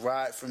 9 is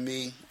 "Ride for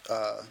Me"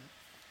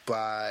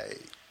 by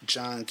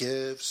John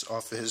Gibbs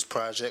off of his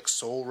project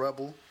Soul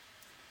Rebel.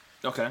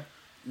 Okay.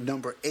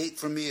 Number 8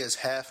 for me is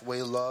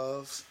 "Halfway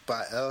Love"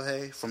 by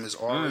Elhae from his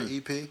Aura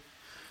EP.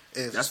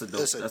 It's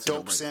a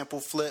dope sample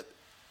flip.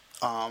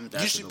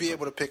 You should be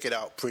able to pick it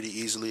out pretty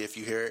easily if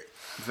you hear it.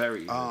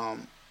 Very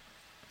easy.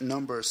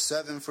 Number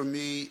 7 for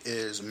me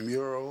is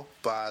 "Mural"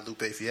 by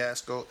Lupe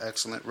Fiasco.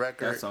 Excellent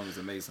record. That song is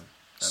amazing.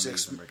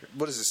 Record.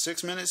 What is it?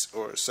 6 minutes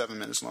or 7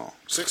 minutes long?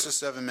 6 or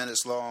 7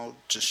 minutes long.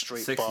 Just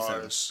straight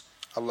bars.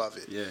 I love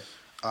it.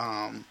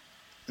 Yeah.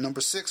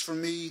 Number 6 for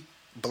me,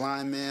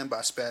 "Blind Man"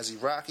 by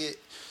Spazzy Rocket.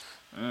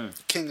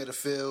 King of the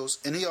Fields.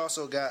 And he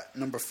also got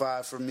number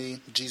 5 for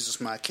me, "Jesus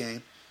My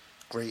King."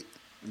 Great.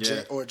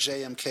 Yeah. Or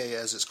JMK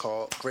as it's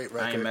called. Great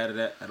record. I ain't mad at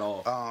that at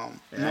all.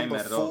 Number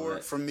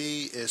 4 for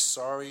me is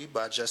 "Sorry"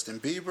 by Justin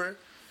Bieber.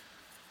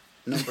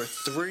 Number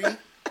 3,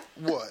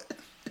 what?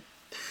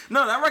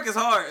 No, that record's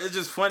hard. It's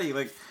just funny.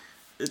 Like,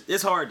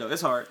 it's hard though.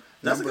 It's hard.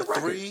 That's Number a good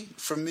 3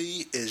 for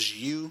me is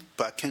 "You"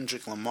 by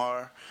Kendrick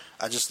Lamar.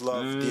 I just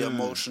love the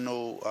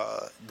emotional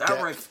that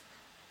depth. record.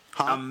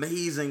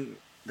 Amazing.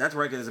 That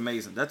record is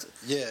amazing.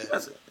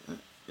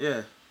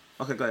 Yeah.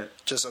 Okay, go ahead.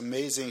 Just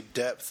amazing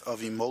depth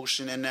of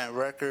emotion in that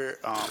record.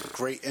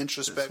 Great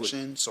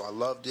introspection, so I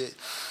loved it.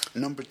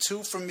 Number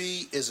 2 for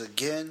me is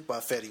 "Again" by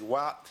Fetty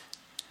Wap.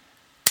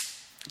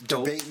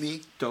 Dope. Debate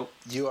me. Dope.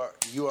 You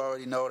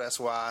already know that's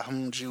why I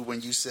hummed you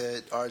when you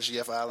said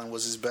RGF Island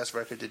was his best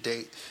record to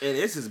date. It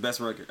is his best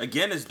record.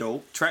 Again, is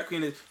dope. Track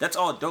Queen, that's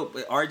all dope.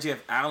 But RGF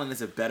Island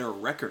is a better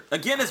record.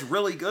 Again, it's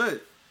really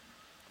good.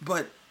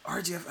 But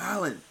RGF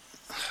Island,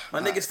 my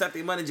niggas stack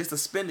their money just to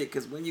spend it.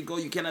 Because when you go,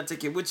 you cannot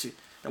take it with you.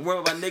 Don't worry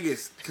about my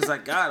niggas. Because I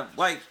got them.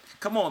 Like,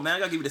 come on, man. I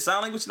got to give you the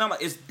sign language. Now I'm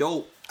like, it's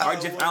dope.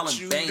 RGF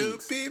Island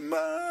bangs. Be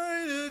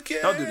mine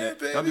again, don't do that.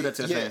 Baby. Don't do that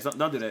to the fans.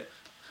 Don't do that.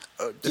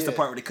 That's the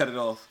part where they cut it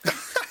off.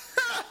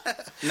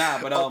 Nah,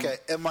 but okay.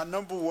 And my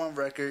number 1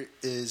 record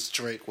is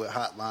Drake with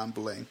 "Hotline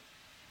Bling."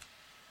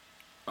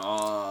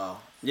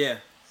 Yeah.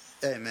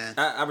 Hey, man.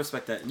 I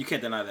respect that. You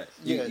can't deny that.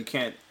 You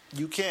can't.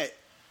 You can't.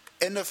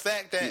 And the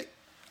fact that,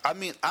 I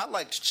mean, I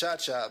liked Cha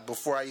Cha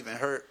before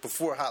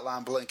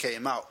Hotline Bling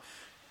came out.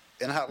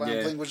 And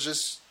Hotline Bling was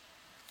just...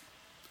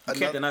 You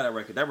can't deny that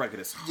record. That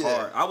record is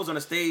hard. I was on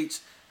the stage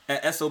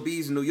at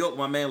SOBs in New York with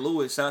my man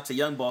Lewis. Shout out to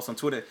Young Boss on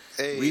Twitter.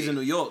 Hey. He's in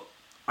New York.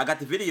 I got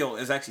the video.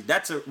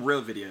 That's a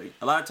real video.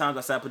 A lot of times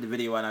I say I put the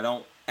video and I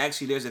don't.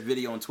 Actually, there's a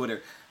video on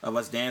Twitter of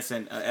us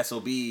dancing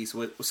SOBs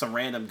with some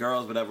random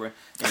girls, whatever,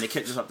 and they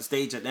kicked us off the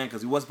stage at the end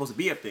because we wasn't supposed to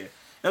be up there.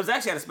 It was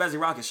actually at a Spazzy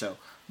Rocket show,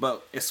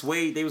 but it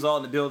swayed. They was all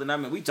in the building. I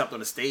mean, we jumped on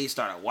the stage,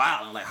 started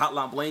wild, and like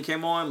Hotline Bling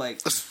came on.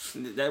 Like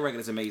that record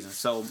is amazing.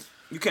 So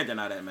you can't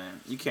deny that,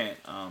 man. You can't.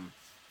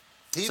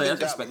 He even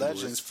got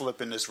legends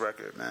flipping this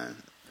record,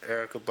 man.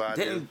 Erykah Badu.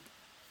 Didn't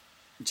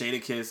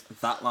Jadakiss,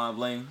 Hotline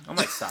Bling? I'm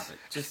like, stop it.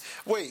 Just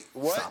wait,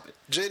 what? Stop it.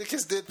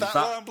 Jadakiss did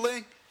Hotline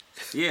Bling?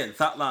 Yeah,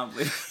 Hotline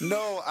Bling.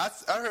 No, I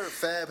heard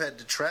Fab had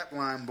the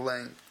Trapline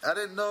Bling. I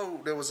didn't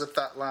know there was a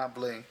Hotline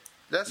Bling.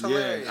 That's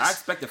hilarious. Yeah,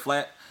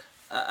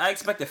 I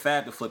expected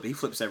Fab to flip it. He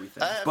flips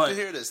everything. I have to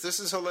hear this. This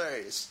is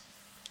hilarious.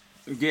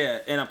 Yeah,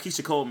 and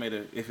Keisha Cole made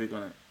a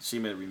she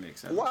made a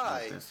remix.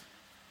 Why?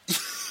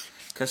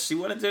 Because she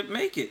wanted to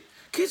make it.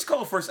 Keisha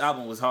Cole's first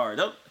album was hard.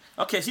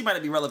 Okay, she might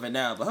not be relevant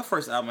now, but her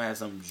first album had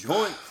some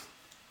joints.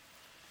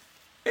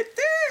 It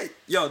did.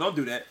 Yo, don't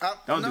do that.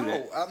 Don't do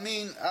that. I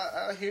mean,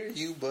 I hear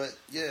you, but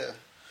yeah.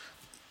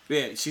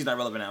 Yeah, she's not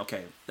relevant now.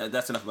 Okay,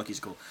 that's enough about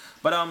Keisha Cole.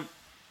 But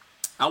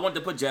I wanted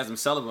to put Jasmine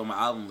Sullivan on my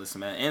album list,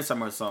 man, and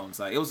some of her songs.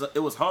 Like it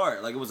was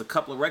hard. Like it was a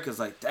couple of records.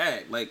 Like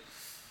dang, like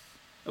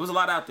it was a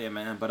lot out there,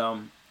 man. But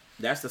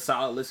that's the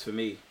solid list for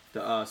me.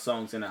 The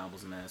songs and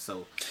albums, man.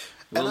 So.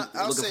 And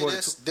I'll say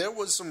this, there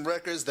was some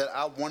records that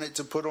I wanted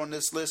to put on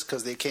this list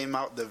because they came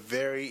out the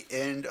very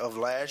end of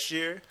last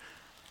year,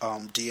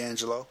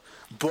 D'Angelo,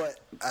 but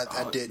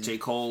I didn't. J.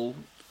 Cole,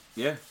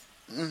 yeah.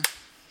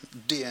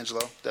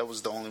 D'Angelo, that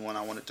was the only one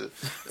I wanted to.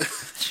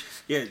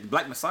 Yeah,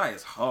 Black Messiah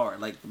is hard.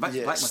 Like Black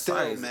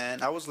Messiah,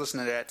 man, I was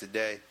listening to that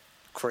today.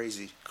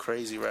 Crazy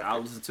record. I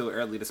listened to it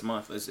early this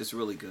month. It's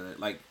really good.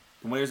 Like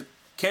when there's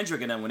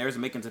Kendrick and them, when they was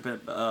making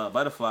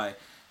Butterfly,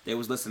 they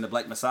was listening to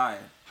Black Messiah.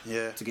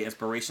 Yeah, to get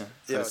inspiration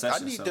for the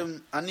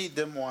session. I need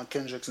them on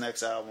Kendrick's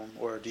next album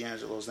or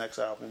D'Angelo's next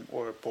album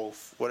or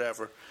both,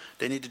 whatever.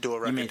 They need to do a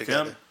record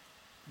together. Them,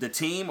 the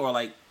team or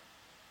like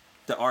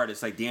the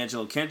artist, like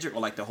D'Angelo, Kendrick, or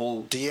like the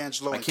whole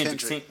D'Angelo and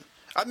Kendrick. Team?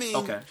 I mean,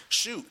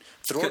 shoot,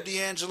 throw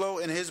D'Angelo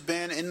and his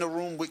band in the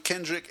room with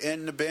Kendrick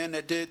and the band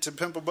that did To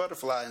Pimp a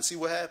Butterfly and see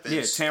what happens.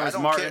 Yeah, Terrence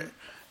Martin.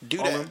 Do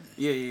that.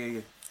 Yeah.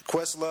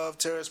 Questlove,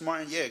 Terrence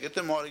Martin. Yeah, get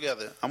them all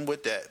together. I'm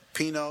with that.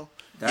 Pino.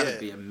 That'd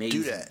be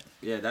amazing. Do that.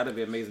 Yeah, that'd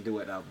be an amazing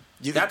duet album.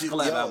 That's a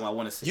collab album I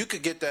want to see. You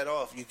could get that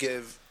off. You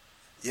give,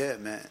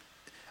 man.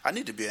 I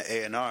need to be an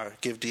A&R.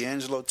 Give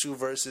D'Angelo 2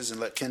 verses and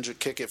let Kendrick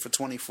kick it for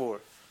 24.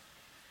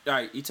 All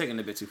right, you're taking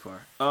it a bit too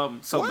far.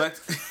 So what? back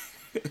to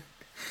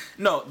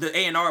no, the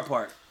A&R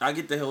part. I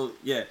get the whole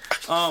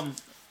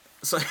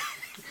So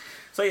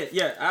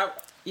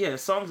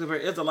songs are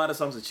very. There's a lot of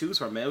songs to choose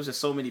from, man. It was just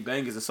so many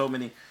bangers and so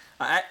many.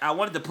 I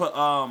wanted to put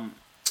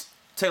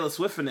Taylor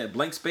Swift in there,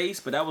 Blank Space,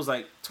 but that was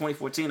like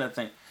 2014, I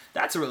think.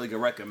 That's a really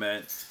good record,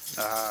 man.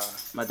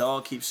 My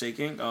dog keeps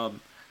shaking.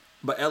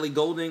 But Ellie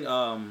Goulding,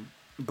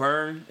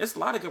 Burn. It's a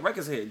lot of good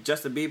records here.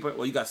 Justin Bieber.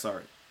 Well, you got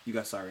Sorry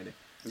there.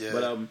 Yeah.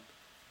 But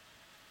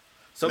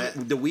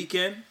The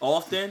Weeknd,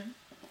 Often,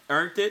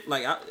 Earned It.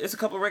 Like it's a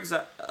couple of records,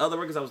 other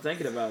records I was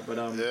thinking about. But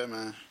yeah,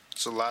 man.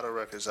 It's a lot of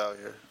records out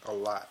here. A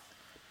lot.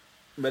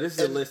 But this is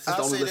a list. It's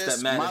the only list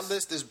that matters. My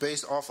list is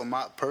based off of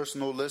my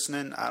personal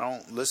listening. I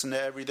don't listen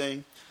to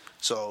everything,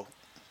 so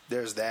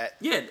there's that.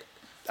 Yeah,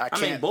 I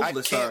can't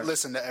are,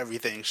 listen to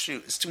everything.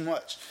 Shoot, it's too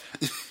much.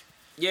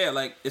 Yeah,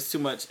 like it's too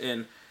much,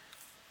 and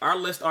our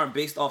lists aren't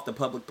based off the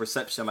public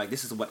perception. Like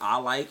this is what I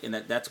like, and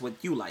that's what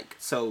you like.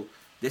 So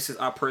this is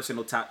our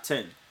personal top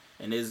 10,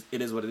 and it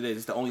is what it is.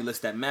 It's the only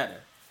list that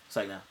matter. It's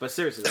like that. But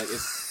seriously, like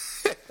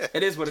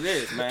it is what it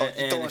is, man.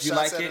 And if you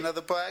like it,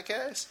 another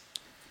podcast.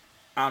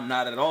 I'm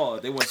not at all.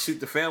 If they want to shoot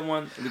the fair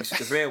one, we can shoot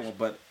the fair one.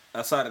 But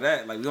outside of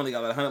that, like we only got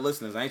like 100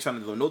 listeners. I ain't trying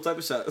to do no type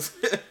of shots.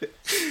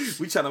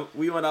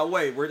 we on our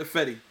way. We're the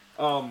Fetty.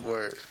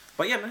 Word.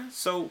 But yeah, man.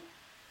 So,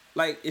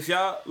 like, if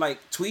y'all like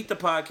tweet the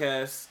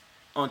podcast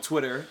on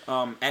Twitter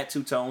at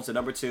 2tones, the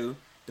number 2,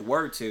 the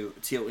word 2,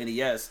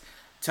 TONES.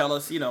 Tell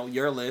us,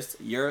 your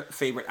list, your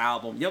favorite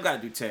album. You don't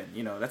gotta do 10.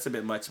 That's a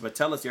bit much. But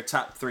tell us your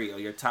top 3 or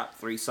your top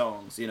 3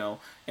 songs.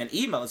 And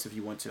email us if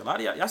you want to. A lot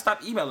of y'all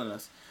stop emailing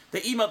us. They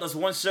emailed us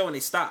one show and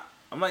they stopped.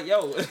 I'm like,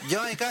 yo.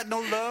 Y'all ain't got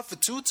no love for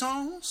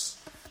 2tones?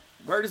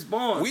 Word is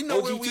born. We know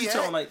OG where we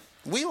at. Like,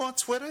 we on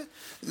Twitter.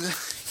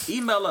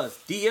 Email us.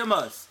 DM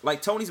us.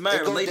 Like Tony's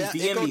married. Ladies,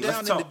 DM me.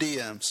 Let's talk. It go down in the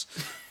DMs.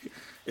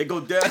 It go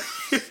down.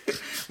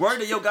 Word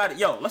to Yo got it.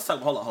 Yo, let's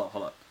talk. Hold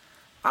up.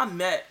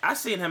 I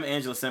seen him and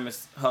Angela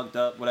Simmons hugged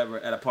up, whatever,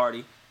 at a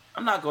party.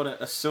 I'm not going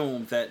to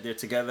assume that they're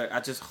together. I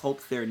just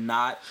hope they're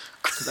not.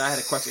 Because I had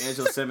a crush on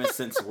Angela Simmons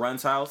since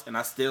Run's House. And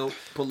I still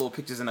put little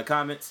pictures in the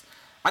comments.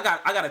 I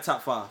got a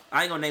top 5.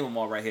 I ain't gonna name them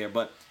all right here,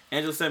 but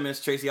Angela Simmons,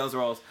 Tracy Ellis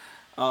Ross,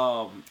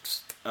 Erykah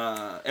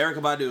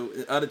Badu,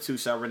 the other 2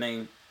 shall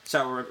remain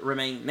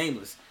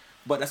nameless.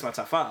 But that's my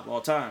top 5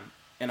 all time.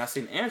 And I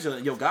seen Angela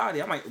and Yo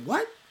Gotti. I'm like,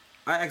 what?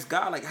 I asked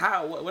God, like,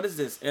 how? What is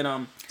this?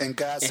 And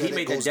God said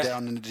it goes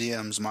down in the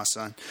DMs, my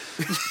son.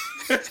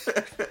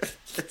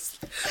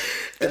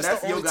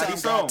 That's the only time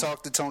God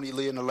talked to Tony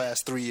Lee in the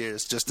last 3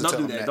 years. Just to tell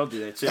him that. Don't do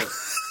that. Chill.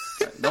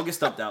 Don't get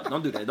stumped out.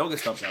 Don't do that. Don't get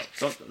stumped out.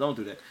 Don't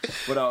do that.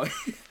 But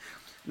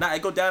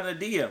it go down in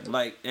the DM.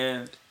 Like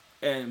and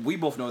we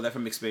both know that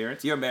from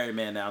experience. You're a married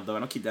man now, though. I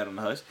don't keep that on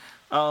the hush.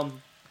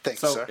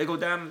 Thanks, sir. It go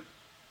down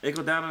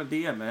on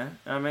the DM, man.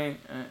 I mean,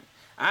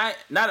 I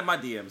not in my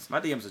DMs. My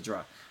DMs are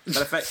dry.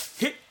 Matter of fact,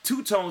 hit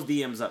 2tones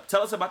DMs up.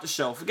 Tell us about the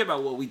show. Forget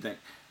about what we think.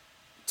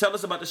 Tell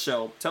us about the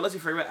show. Tell us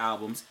your favorite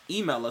albums.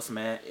 Email us,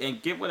 man,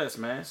 and get with us,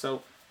 man.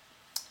 So,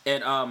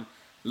 and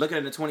looking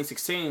at the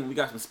 2016, we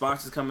got some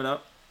sponsors coming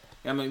up.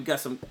 I mean, we got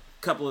some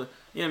couple of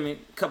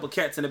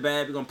cats in the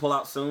bag we're gonna pull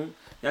out soon.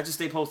 Y'all just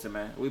stay posted,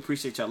 man. We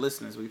appreciate y'all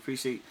listeners. We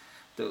appreciate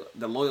the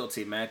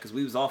loyalty, man, because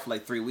we was off for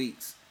like 3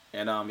 weeks,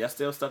 and y'all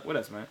still stuck with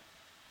us, man.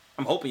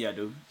 I'm hoping y'all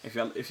do. If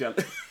y'all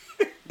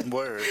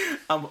Word.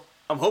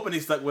 I'm hoping they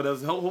stuck with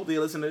us. Hopefully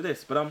you listen to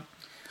this. But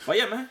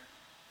yeah, man.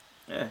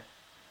 Yeah.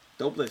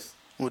 Dope list.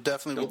 Well,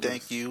 definitely we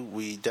thank you.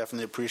 We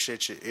definitely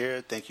appreciate your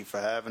ear. Thank you for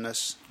having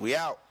us. We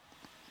out.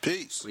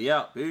 Peace. We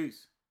out.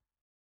 Peace.